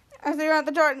as they were at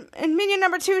the door. And minion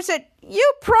number 2 said,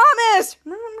 "You promised!"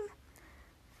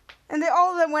 And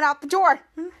all of them went out the door.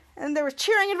 and there was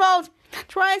cheering involved.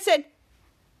 Riley said,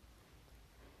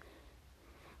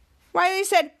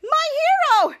 "My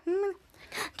hero!"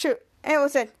 Abel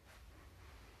said,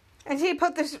 and he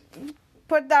put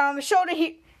that on the shoulder.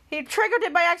 He triggered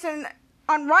it by accident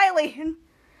on Riley, and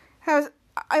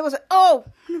I was like, "Oh!"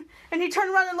 And he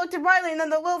turned around and looked at Riley, and then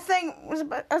the little thing was.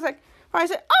 I was like, Riley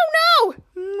said, "Oh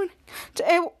no!"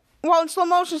 To Abel, while in slow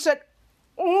motion, said,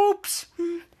 "Oops!"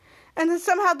 And then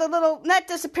somehow the little net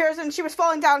disappears, and she was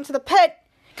falling down into the pit.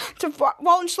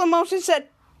 While in slow motion, said,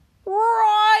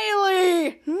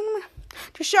 "Riley!"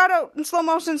 To shout out in slow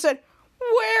motion, said,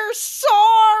 "We're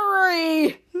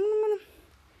sorry!"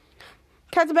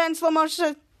 Captain Ben in slow motion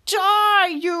said, "Die,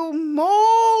 you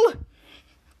mole!"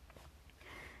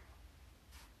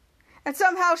 And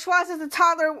somehow Schwartz, as the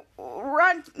toddler,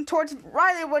 ran towards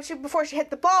Riley before she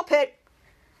hit the ball pit.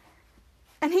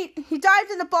 And he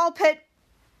dived in the ball pit,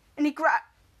 and he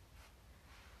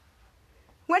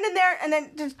went in there and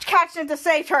then just catched her to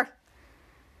save her.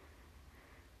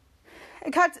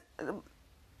 And cut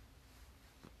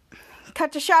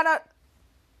to shout out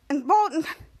and Bolton.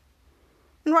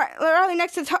 And Riley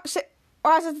next to Schwartz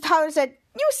at the toddler said,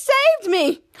 "You saved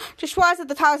me!" To Schwartz at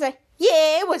the toddler said,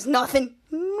 "Yeah, it was nothing."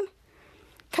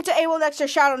 Cut to Abel next to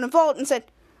shout out and Volt and said,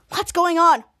 "What's going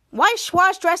on? Why is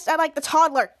Schwartz dressed like the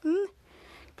toddler?"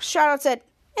 Shout out said,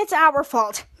 "It's our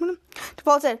fault."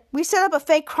 Volt said, "We set up a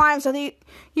fake crime so that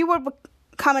you would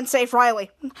come and save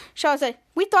Riley." Shout out said,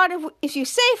 "We thought if you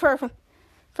save her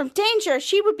from danger,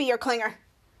 she would be your clinger."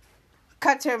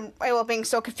 Cut to Abel being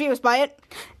so confused by it.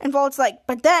 And Volt's like,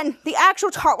 "But then the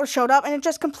actual toddler showed up and it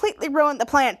just completely ruined the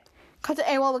plan." Cut to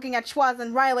Abel looking at Schwartz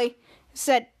and Riley,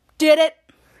 said, "Did it?"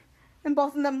 And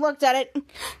both of them looked at it.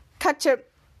 Cut to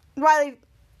Riley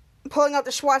pulling out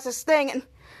the Schwartz's thing,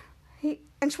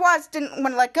 and Schwartz didn't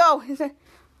want to let go. He said,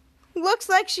 "Looks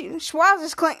like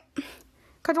Schwartz's clinger."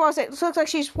 Cut to Riley said, "Looks like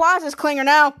she's Schwartz's clinger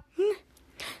now."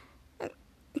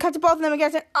 Cut to both of them again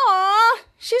and said, "Aw,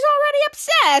 she's already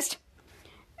obsessed."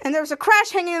 And there was a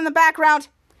crash hanging in the background.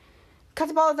 Cut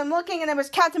to both of them looking, and it was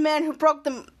Captain Man who broke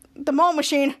the mole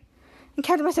machine. And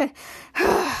Captain Man said,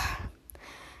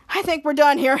 "I think we're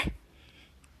done here."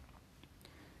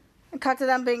 And cut to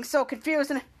them being so confused,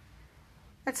 and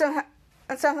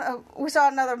somehow we saw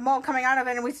another mole coming out of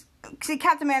it, and we see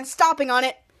Captain Man stopping on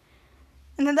it.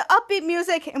 And then the upbeat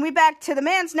music, and we back to the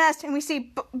man's nest, and we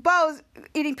see Bo's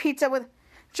eating pizza with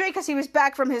Drake because he was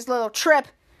back from his little trip.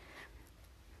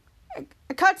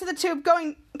 A cut to the tube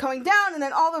going down, and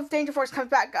then all of Danger Force comes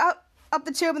back up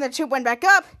the tube, and the tube went back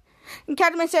up. And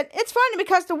Captain Man said, "It's funny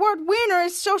because the word wiener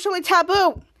is socially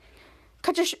taboo."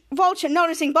 Cut to Vulture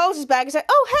noticing Bose back and said,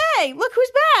 "Oh, hey, look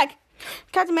who's back."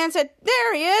 Captain Man said,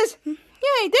 "There he is."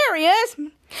 "Yay, there he is."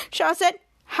 Shaw said,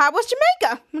 "How was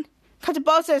Jamaica?" Cut to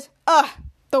Bose says,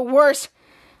 "The worst.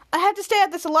 I had to stay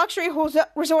at this luxury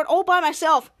resort all by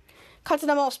myself." Cut to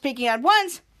them all speaking at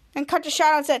once, and cut to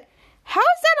Shadow and said, "How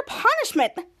is that a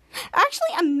punishment?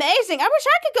 Actually amazing. I wish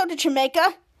I could go to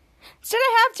Jamaica. Instead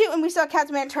I have to." And we saw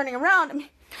Captain Man turning around, and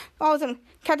all of a sudden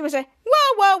Captain Man said,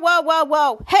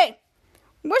 Whoa, hey,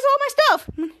 where's all my stuff?"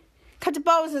 Cut to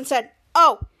Bose and said,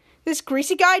 "Oh, this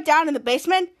greasy guy down in the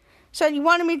basement said you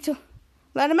wanted me to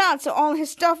let him out, so all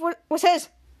his stuff was his."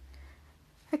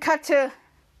 I cut to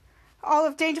all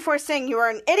of Danger Force saying, "You are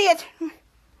an idiot."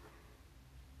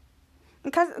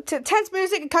 And cut to tense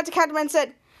music, and cut to Captain Man and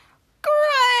said,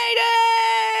 "Grady!"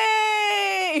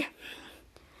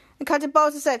 And cut to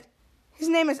Bose and said, "His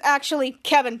name is actually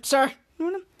Kevin, sir."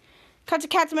 Cut to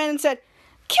Captain Man and said,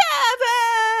 "Kevin!"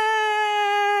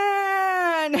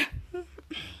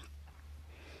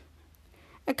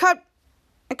 And cut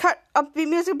up the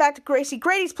music back to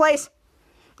Grady's place.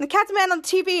 And the Captain Man on the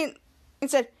TV and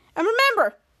said, "And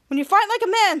remember, when you fight like a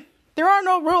man, there are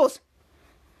no rules.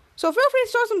 So feel free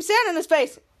to throw some sand in his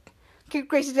face."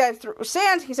 Gracie's dad threw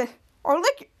sand. He said, "Or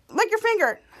lick your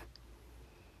finger,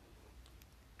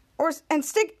 or stick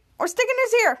in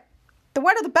his ear. The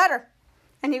wetter the better."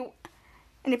 And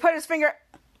he put his finger,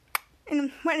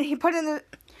 and when he put in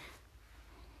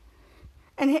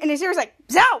his ear was like,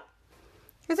 "Zow!"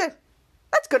 He said,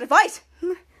 "That's good advice."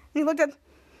 And he looked at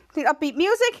the upbeat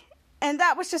music, and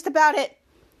that was just about it.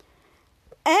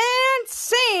 And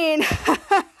scene.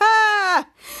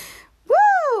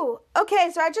 Woo!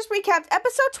 Okay, so I just recapped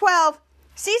episode 12,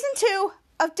 season 2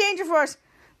 of Danger Force,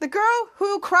 The Girl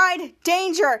Who Cried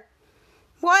Danger.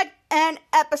 What an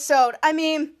episode. I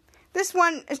mean, this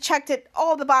one has checked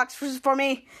all the boxes for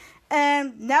me.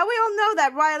 And now we all know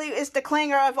that Riley is the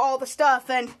clinger of all the stuff.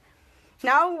 And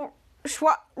now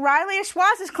Riley is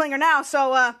Schwartz's clinger now.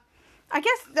 So, I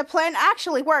guess the plan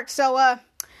actually worked. So,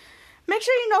 make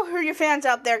sure you know who your fans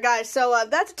out there, guys. So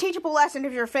that's a teachable lesson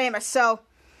if you're famous. So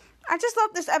I just love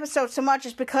this episode so much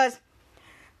is because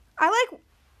I like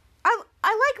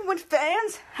when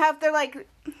fans have their like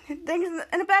things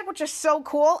in the bag, which is so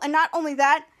cool. And not only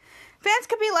that, fans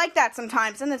can be like that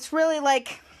sometimes, and it's really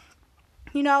like,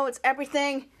 it's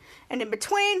everything and in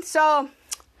between. So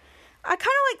I kind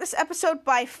of like this episode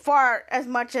by far as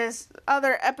much as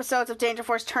other episodes of Danger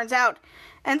Force turns out.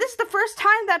 And this is the first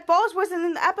time that Bose wasn't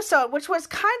in the episode, which was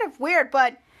kind of weird,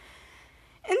 but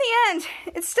in the end,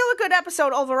 it's still a good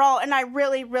episode overall, and I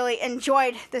really, really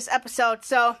enjoyed this episode.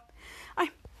 So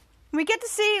we get to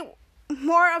see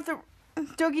more of the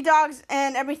Doogie Dogs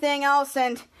and everything else,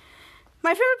 and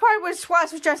my favorite part was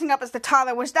Schwartz was dressing up as the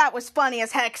toddler, which that was funny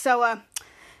as heck. So,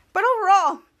 but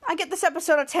overall, I get this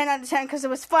episode a 10 out of 10 because it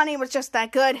was funny. It was just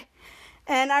that good.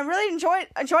 And I really enjoyed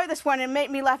this one. It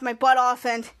made me laugh my butt off.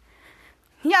 And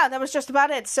yeah, that was just about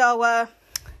it. So,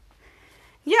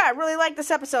 yeah, I really liked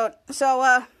this episode.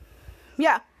 So,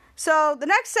 yeah. So the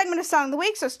next segment is Song of the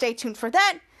Week, so stay tuned for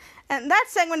that. And that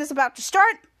segment is about to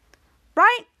start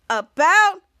right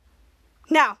about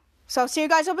now. So see you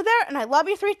guys over there, and I love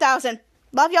you 3,000.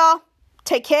 Love y'all.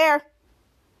 Take care.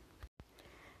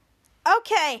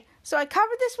 Okay, so I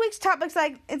covered this week's topics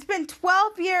like it's been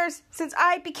 12 years since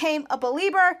I became a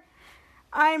Belieber.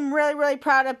 I'm really, really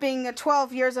proud of being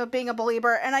 12 years of being a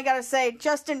Belieber, and I gotta say,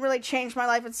 Justin really changed my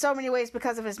life in so many ways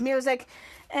because of his music,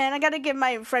 and I gotta give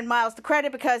my friend Miles the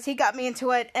credit because he got me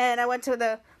into it, and I went to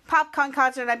the PopCon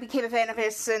concert, and I became a fan of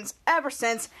his ever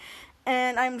since,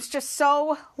 and I'm just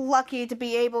so lucky to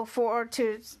be able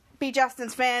to be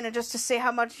Justin's fan and just to see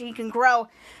how much he can grow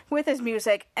with his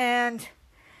music, and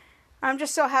I'm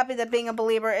just so happy that being a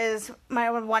Belieber is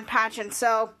my one passion.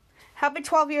 So happy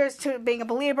 12 years to being a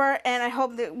Belieber, and I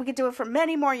hope that we can do it for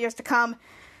many more years to come.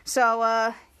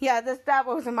 So, yeah, that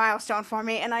was a milestone for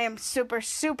me, and I am super,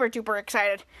 super duper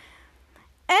excited.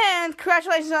 And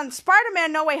congratulations on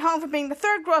Spider-Man No Way Home for being the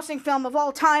third grossing film of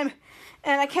all time,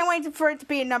 and I can't wait for it to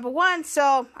be number one.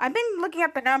 So I've been looking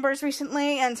up the numbers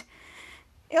recently, and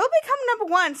it'll become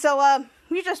number one. So,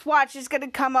 you just watch, it's going to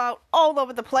come out all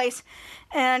over the place.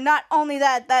 And not only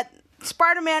that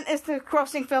Spider-Man is the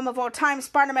grossing film of all time,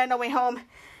 Spider-Man No Way Home.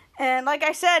 And like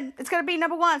I said, it's going to be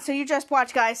number one, so you just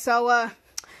watch, guys. So,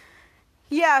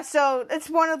 yeah, so it's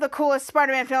one of the coolest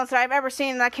Spider-Man films that I've ever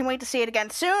seen, and I can't wait to see it again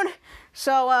soon.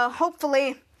 So,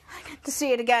 hopefully, I get to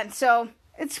see it again. So,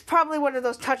 it's probably one of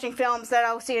those touching films that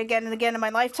I'll see again and again in my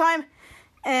lifetime.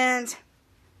 And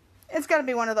it's going to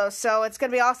be one of those. So, it's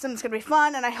going to be awesome, it's going to be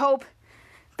fun, and I hope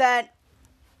that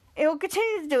it will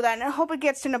continue to do that, and I hope it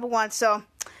gets to number one. So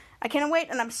I can't wait,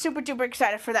 and I'm super duper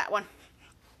excited for that one.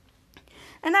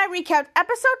 And I recapped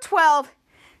episode 12,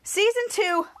 season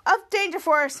 2 of Danger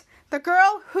Force, The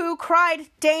Girl Who Cried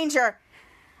Danger.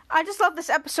 I just love this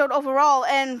episode overall,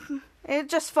 and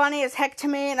it's just funny as heck to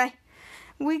me, and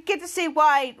we get to see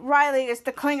why Riley is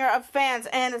the clinger of fans,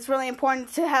 and it's really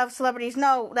important to have celebrities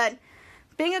know that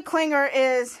being a clinger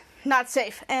is not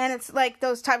safe, and it's like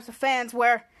those types of fans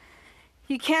where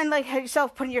you can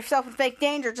have putting yourself in fake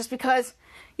danger just because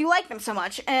you like them so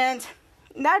much, and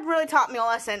that really taught me a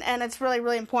lesson, and it's really,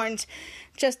 really important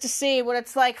just to see what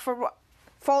it's like for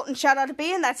Fulton Shadow to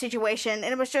be in that situation,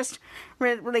 and it was just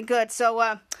really, really good. So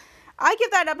I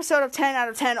give that episode a 10 out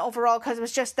of 10 overall because it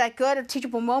was just that good of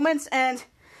teachable moments, and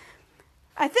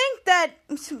I think that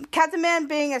Captain Man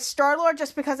being a Star-Lord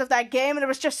just because of that game, and it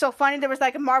was just so funny, there was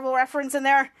like a Marvel reference in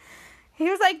there. He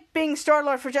was like being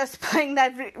Star-Lord for just playing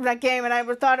that game, and I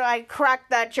thought I cracked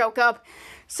that joke up.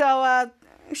 So,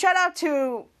 shout out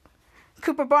to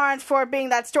Cooper Barnes for being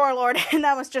that Star-Lord, and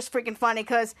that was just freaking funny,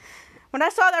 because when I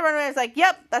saw that right away, I was like,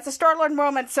 yep, that's a Star-Lord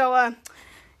moment. So,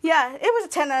 yeah, it was a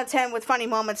 10 out of 10 with funny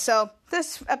moments, so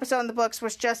this episode in the books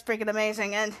was just freaking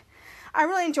amazing, and I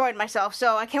really enjoyed myself,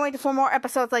 so I can't wait for more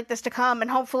episodes like this to come, and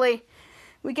hopefully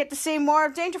we get to see more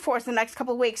of Danger Force in the next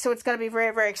couple of weeks, so it's going to be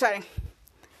very, very exciting.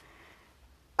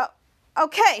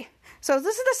 Okay, so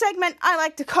this is the segment I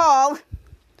like to call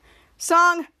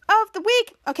Song of the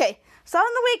Week. Okay, Song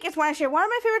of the Week is when I share one of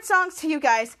my favorite songs to you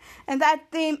guys, and that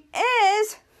theme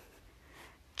is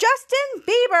Justin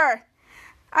Bieber.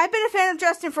 I've been a fan of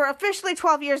Justin for officially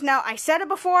 12 years now. I said it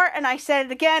before, and I said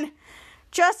it again.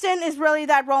 Justin is really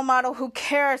that role model who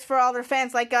cares for all their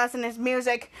fans like us and his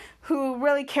music, who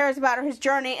really cares about his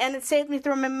journey, and it saved me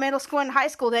through my middle school and high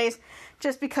school days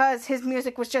just because his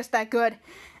music was just that good.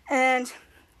 And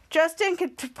Justin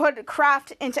could put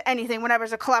craft into anything, whenever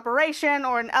it's a collaboration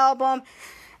or an album.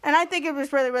 And I think it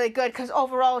was really, really good because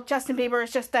overall, Justin Bieber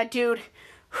is just that dude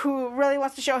who really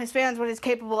wants to show his fans what he's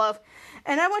capable of.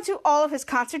 And I went to all of his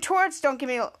concert tours. Don't give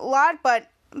me a lot, but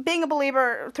being a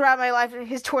Belieber throughout my life,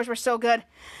 his tours were so good.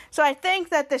 So I think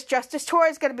that this Justice tour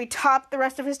is going to be top the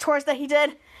rest of his tours that he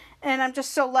did. And I'm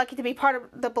just so lucky to be part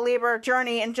of the Belieber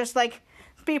journey and just, like,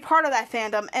 be part of that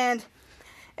fandom. And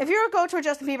if you go to a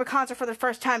Justin Bieber concert for the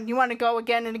first time, you want to go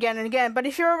again and again and again. But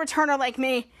if you're a returner like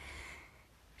me,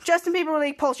 Justin Bieber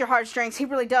really pulls your heartstrings. He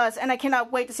really does. And I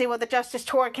cannot wait to see what the Justice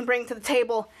tour can bring to the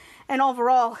table. And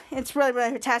overall, it's really,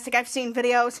 really fantastic. I've seen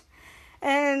videos.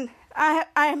 And I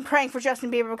am praying for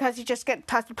Justin Bieber because he just got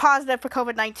tested positive for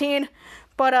COVID-19.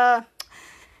 But,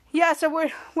 yeah, so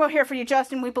we're here for you,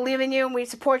 Justin. We believe in you, and we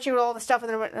support you with all the stuff in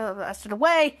the rest of the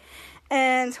way.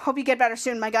 And hope you get better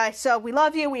soon, my guy. So we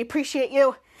love you, we appreciate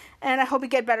you, and I hope you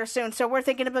get better soon. So we're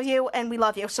thinking about you, and we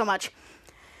love you so much.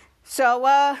 So,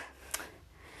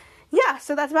 yeah,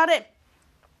 so that's about it.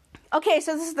 Okay,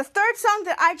 so this is the third song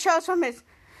that I chose from his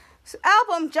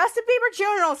album, Justin Bieber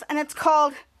Journals, and it's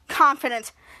called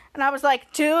Confident. And I was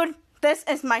like, dude, this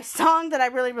is my song that I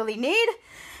really, really need.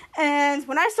 And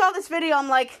when I saw this video, I'm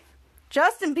like,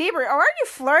 Justin Bieber, are you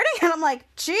flirting? And I'm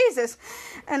like, Jesus.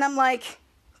 And I'm like,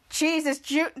 Jesus,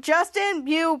 Justin,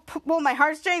 you pull my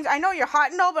heartstrings. I know you're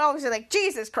hot and all, but obviously, like,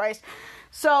 Jesus Christ.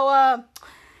 So,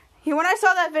 when I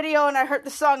saw that video and I heard the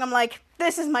song, I'm like,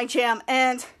 this is my jam.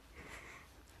 And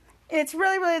it's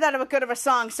really, really that good of a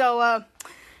song. So,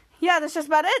 yeah, that's just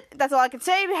about it. That's all I can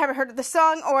say. If you haven't heard of the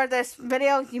song or this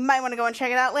video, you might want to go and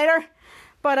check it out later.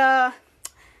 But,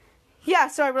 yeah,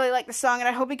 so I really like the song, and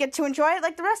I hope you get to enjoy it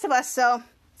like the rest of us. So,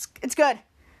 it's good.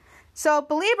 So,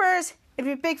 Beliebers, if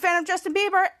you're a big fan of Justin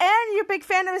Bieber and you're a big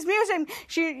fan of his music,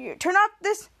 you turn up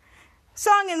this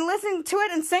song and listen to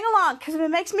it and sing along, because if it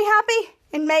makes me happy,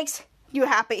 it makes you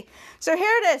happy. So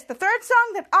here it is, the third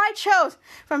song that I chose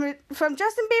from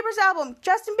Justin Bieber's album,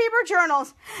 Justin Bieber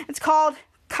Journals. It's called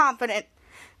Confident.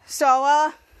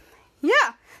 So,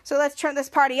 yeah. So let's turn this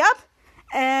party up,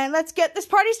 and let's get this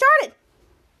party started.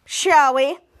 Shall we?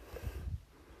 1,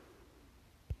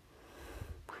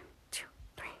 2,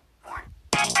 3, 4.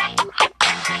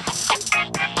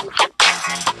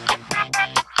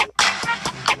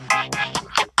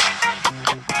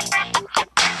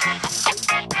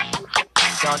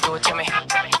 Don't do it to me.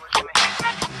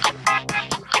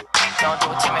 Don't do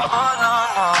it to me. Oh no,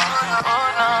 no. Oh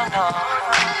no, no.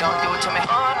 Don't do it to me.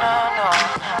 Oh no, no.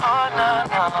 Oh no,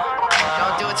 no.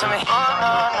 Don't do it to me. Oh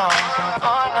no, no.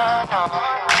 Oh no, no.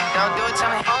 Don't do it to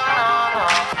me. Oh no, no.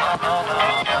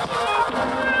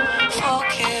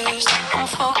 Focused, I'm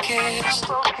focused.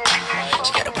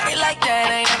 She got a body like that,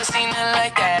 I ain't never seen it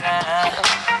like that.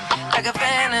 Like a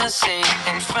fantasy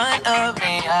in front of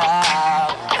me.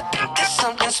 I think there's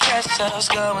something special's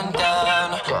going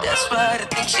down. That's what I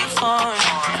think she foreign.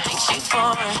 I think she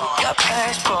foreign. Got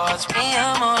passports, me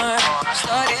I'm on.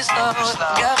 Started slow,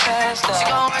 got faster. She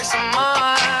gon' work some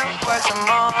more, work some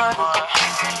more.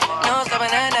 No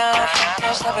stopping her now,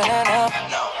 no stopping her now.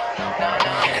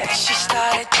 She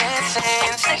started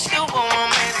dancing, sexual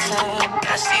romancing.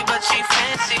 Nasty but she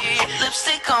fancy,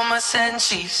 lipstick on my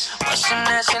senses. What's your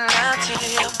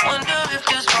nationality? I wonder if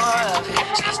there's more of it.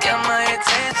 She's got my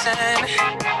attention.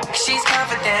 She's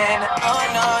confident. Oh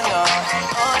no no,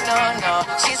 oh no no.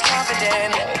 She's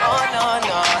confident. Oh no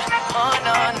no, oh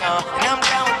no no. And I'm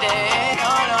down with it.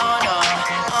 Oh no no,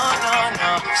 oh no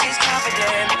no. She's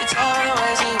confident. It's all the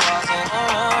way she walks in the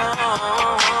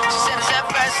room. She said it's that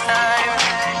first time.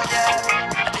 Yeah,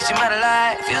 I think she might have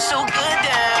lied. Feels so good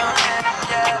down.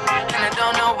 Yeah, and I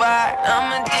don't know why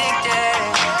I'm addicted.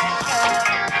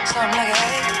 Something like a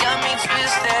hate got me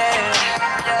twisted.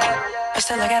 Yeah, but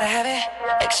still I gotta have it.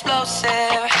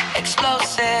 Explosive,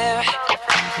 explosive.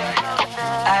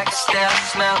 I can still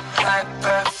smell her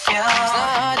perfume. It's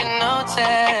not hard to notice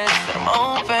that I'm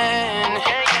open.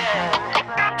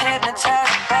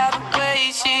 Hypnotized by the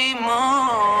way she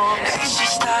moves. She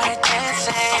started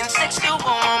dancing, sexual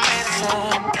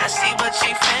romancing. Nasty but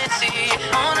she fancy.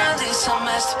 Mona Lisa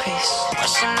masterpiece.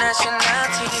 What's your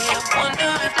nationality? I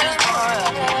wonder if there's more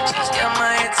of it. She's got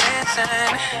my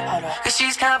attention, cause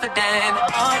she's confident.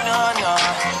 Oh no no,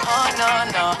 oh no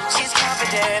no. She's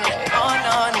confident. Oh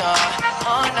no no,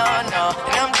 oh no no.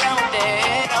 And I'm down with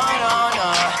it. Oh no no,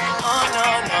 oh no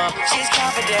no. She's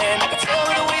confident. I can tell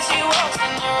the way she walks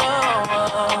in the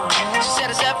room. She said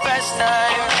it's that first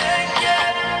time.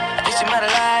 Yeah, I think she might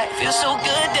have lied. Feels so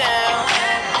good down.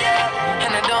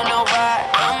 And I don't know why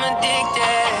I'm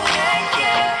addicted.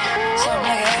 Something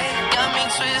like a hate got me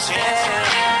twisted.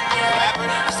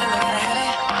 Still I gotta have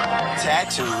it.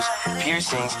 Tattoos, piercings.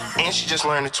 piercings, and she just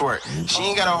learned to twerk. She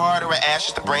ain't got a heart or an ass,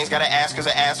 just the brains, got an ass cause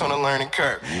her ass on a learning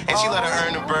curve. And she let her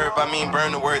earn the verb,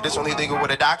 burn the word, this only legal what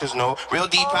the doctors know. Real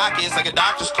deep pockets like a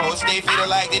doctor's coat, stay feeder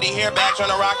like did he hear back trying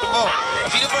to rock the boat.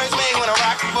 She the first man when I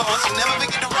rock the boat, she never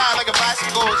forget to ride like a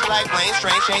bicycle. She like planes,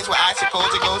 train chains with icicles,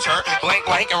 it goes her blank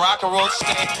and rock and roll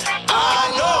skate.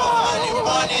 I know, honey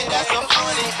bunny, that's the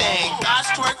funny thing. I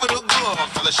twerk for the good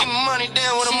fella, she money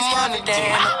down with a money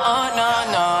thing. Oh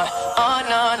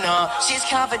no, she's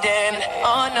confident.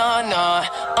 Oh no,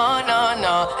 and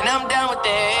I'm down with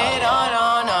it. Oh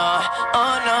no,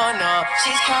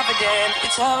 she's confident. You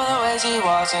tell her the way she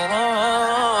walks in her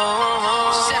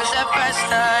room. She said it's that first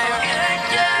time.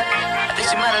 I think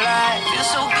she might have lied. Feels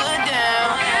so good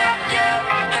down,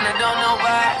 and I don't know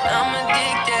why I'm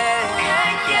addicted.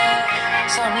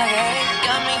 Something like a hate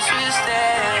got me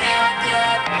twisted.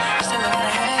 Still looking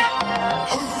ahead.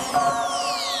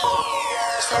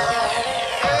 Still looking ahead.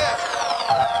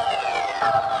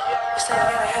 Still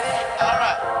looking ahead. All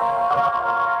right.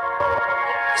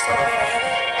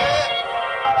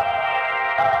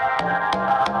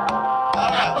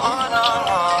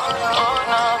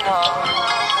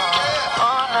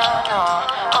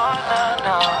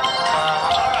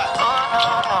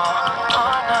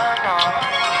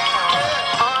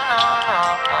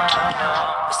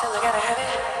 Still looking ahead.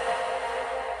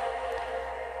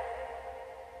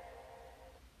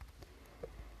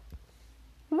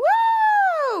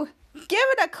 Woo! Give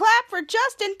it a clap for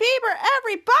Justin Bieber,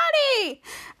 everybody!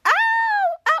 Ow!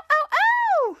 Ow, ow,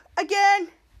 ow! Again,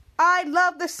 I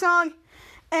love this song.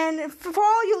 And for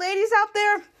all you ladies out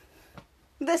there,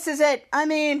 this is it. I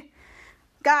mean,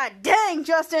 god dang,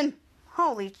 Justin.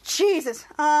 Holy Jesus.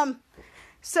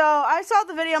 So I saw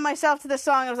the video myself to this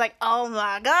song. I was like, oh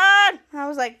my god. I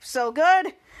was like, so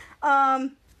good.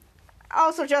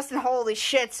 Also, Justin, holy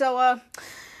shit. So,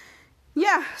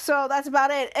 yeah, so that's about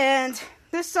it. And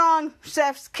this song,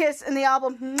 Chef's Kiss in the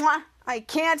album, mwah, I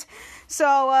can't.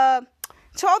 So,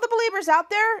 to all the Beliebers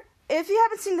out there, if you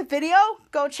haven't seen the video,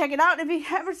 go check it out. If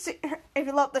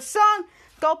you love the song,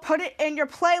 go put it in your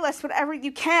playlist, whatever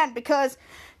you can, because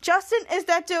Justin is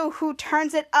that dude who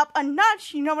turns it up a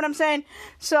notch. You know what I'm saying?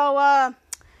 So,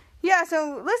 yeah,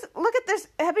 so let's look at this.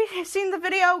 Have you seen the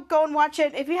video? Go and watch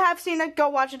it. If you have seen it, go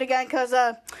watch it again, because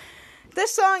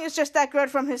this song is just that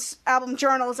good from his album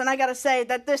Journals, and I gotta say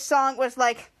that this song was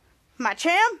like my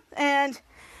jam, and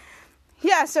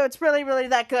yeah, so it's really, really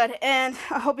that good, and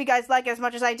I hope you guys like it as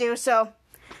much as I do. So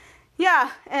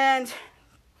yeah, and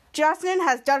Justin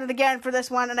has done it again for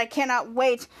this one, and I cannot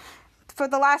wait for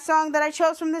the last song that I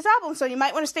chose from this album, so you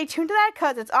might want to stay tuned to that,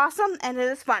 because it's awesome, and it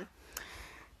is fun.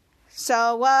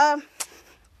 So,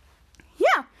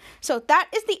 yeah. So that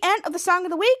is the end of the Song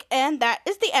of the Week, and that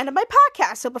is the end of my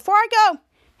podcast. So before I go,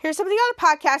 here's some of the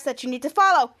other podcasts that you need to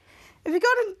follow. If you're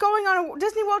going on a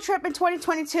Disney World trip in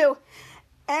 2022,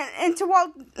 and into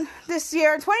Walt this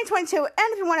year, 2022, and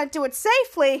if you want to do it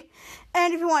safely,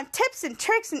 and if you want tips and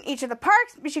tricks in each of the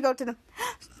parks, you should go to the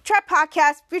Trap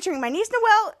Podcast featuring my niece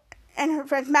Noelle and her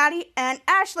friends Maddie and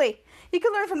Ashley. You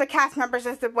can learn from the cast members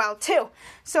as well, too.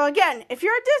 So again, if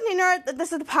you're a Disney nerd,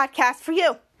 this is the podcast for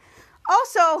you.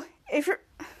 Also, if you're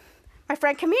my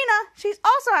friend Kemina, she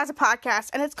also has a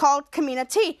podcast, and it's called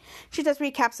KeminaT. She does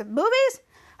recaps of movies,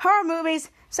 horror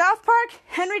movies, South Park,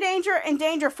 Henry Danger, and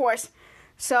Danger Force.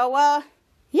 So,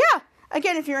 yeah.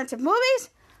 Again, if you're into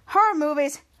movies, horror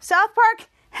movies, South Park,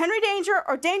 Henry Danger,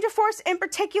 or Danger Force in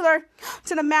particular,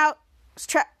 to the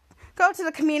MouseTrapped. Go to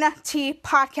the KeminaT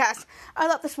podcast. I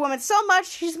love this woman so much.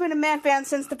 She's been a man fan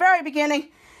since the very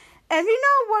beginning. And if you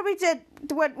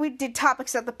know what we did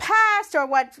topics of the past, or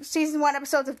what season 1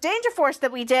 episodes of Danger Force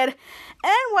that we did,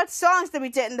 and what songs that we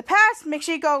did in the past, make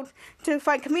sure you go to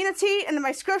find KeminaT in the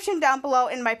description down below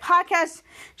in my podcast.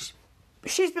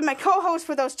 She's been my co-host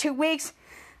for those 2 weeks.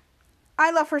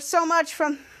 I love her so much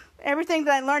from everything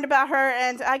that I learned about her,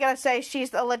 and I gotta say,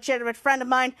 she's a legitimate friend of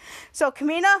mine. So,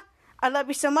 Kemina, I love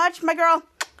you so much, my girl,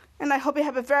 and I hope you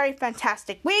have a very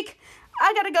fantastic week.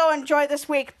 I gotta go enjoy this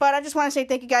week, but I just want to say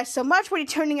thank you guys so much for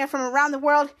tuning in from around the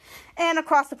world and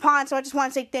across the pond. So I just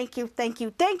want to say thank you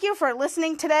for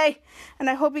listening today, and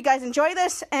I hope you guys enjoy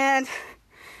this, and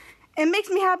it makes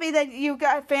me happy that you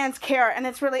guys fans care, and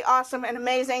it's really awesome and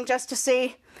amazing just to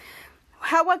see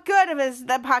what good it is,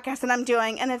 the podcast that I'm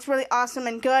doing, and it's really awesome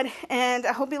and good, and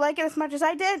I hope you like it as much as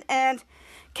I did, and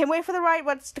can't wait for the ride,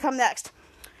 what's to come next.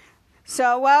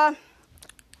 So,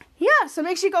 yeah, so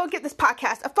make sure you go and get this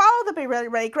podcast a follow. That'd be really,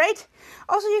 really great.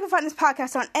 Also, you can find this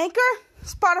podcast on Anchor,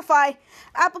 Spotify,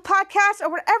 Apple Podcasts,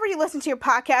 or wherever you listen to your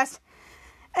podcast.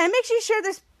 And make sure you share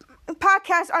this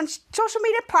podcast on social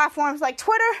media platforms like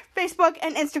Twitter, Facebook,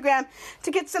 and Instagram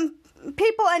to get some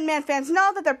people and man fans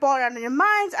know that they're bored out of their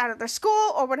minds, out of their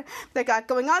school, or what they got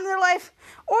going on in their life,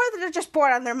 or that they're just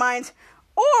bored out of their minds,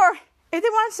 or if they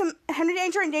want some Henry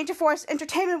Danger and Danger Force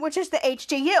entertainment, which is the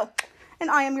HDU, and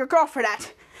I am your girl for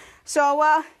that. So,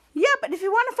 yeah, but if you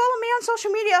want to follow me on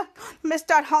social media,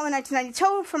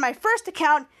 Miss.Holland1992 for my first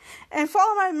account, and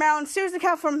follow my Marilyn Sue's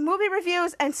account for movie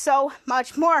reviews and so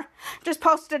much more. Just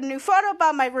posted a new photo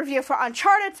about my review for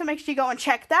Uncharted, so make sure you go and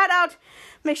check that out.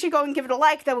 Make sure you go and give it a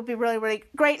like. That would be really, really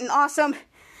great and awesome.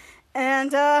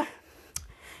 And, yes,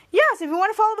 if you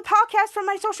want to follow the podcast from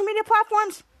my social media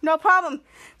platforms, no problem.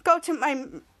 Go to my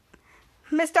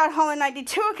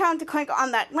Miss.Holland92 account to click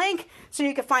on that link so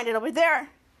you can find it over there.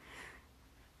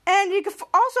 And you can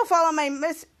also follow my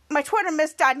Twitter,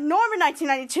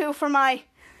 Miss.Norman1992 for my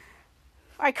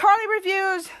iCarly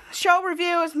reviews, show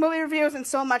reviews, movie reviews, and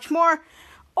so much more.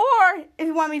 Or, if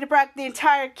you want me to brag the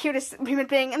entire cutest human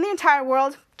being in the entire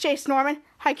world, Jace Norman.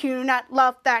 Hi, KeminaT.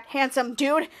 Love that handsome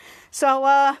dude. So,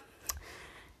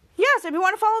 yes, if you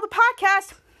want to follow the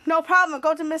podcast, no problem.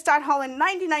 Go to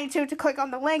Miss.Holland1992 to click on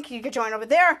the link. You can join over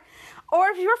there. Or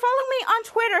if you're following me on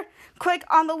Twitter, click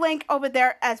on the link over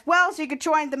there as well, so you can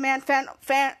join the Man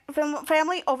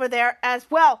family over there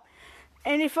as well.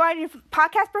 And if you find your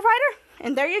podcast provider,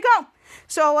 and there you go.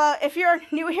 So if you're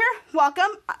new here,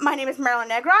 welcome. My name is Marilyn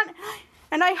Negron,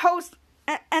 and I host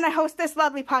this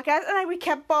lovely podcast, and I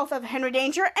recap both of Henry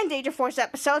Danger and Danger Force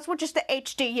episodes, which is the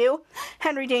HDU,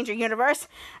 Henry Danger Universe.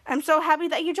 I'm so happy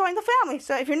that you joined the family.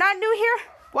 So if you're not new here,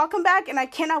 welcome back, and I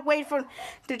cannot wait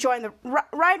to join the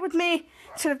ride with me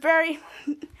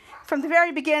from the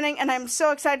very beginning, and I'm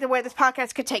so excited where this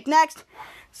podcast could take next.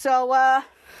 So,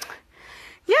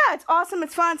 yeah, it's awesome,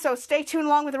 it's fun, so stay tuned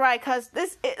along with the ride, because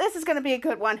this is going to be a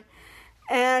good one.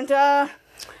 And, yeah,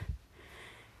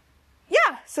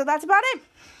 so that's about it.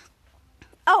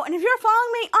 Oh, and if you're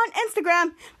following me on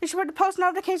Instagram, be sure to post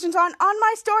notifications on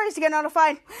my stories to get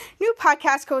notified. New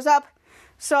podcast goes up.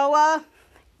 So,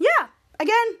 yeah.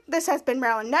 Again, this has been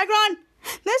Marilyn Negron.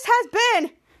 This has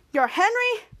been your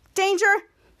Henry Danger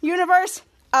Universe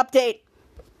update.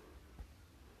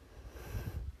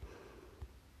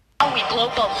 Now we blow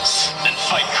bubbles. And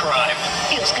fight crime.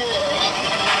 Feels good.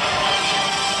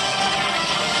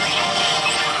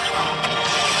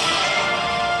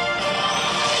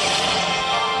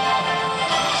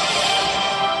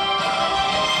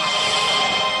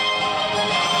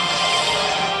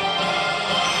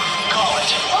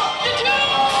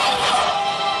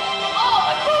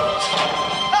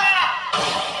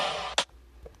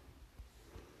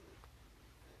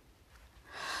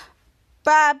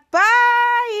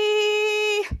 Bye-bye.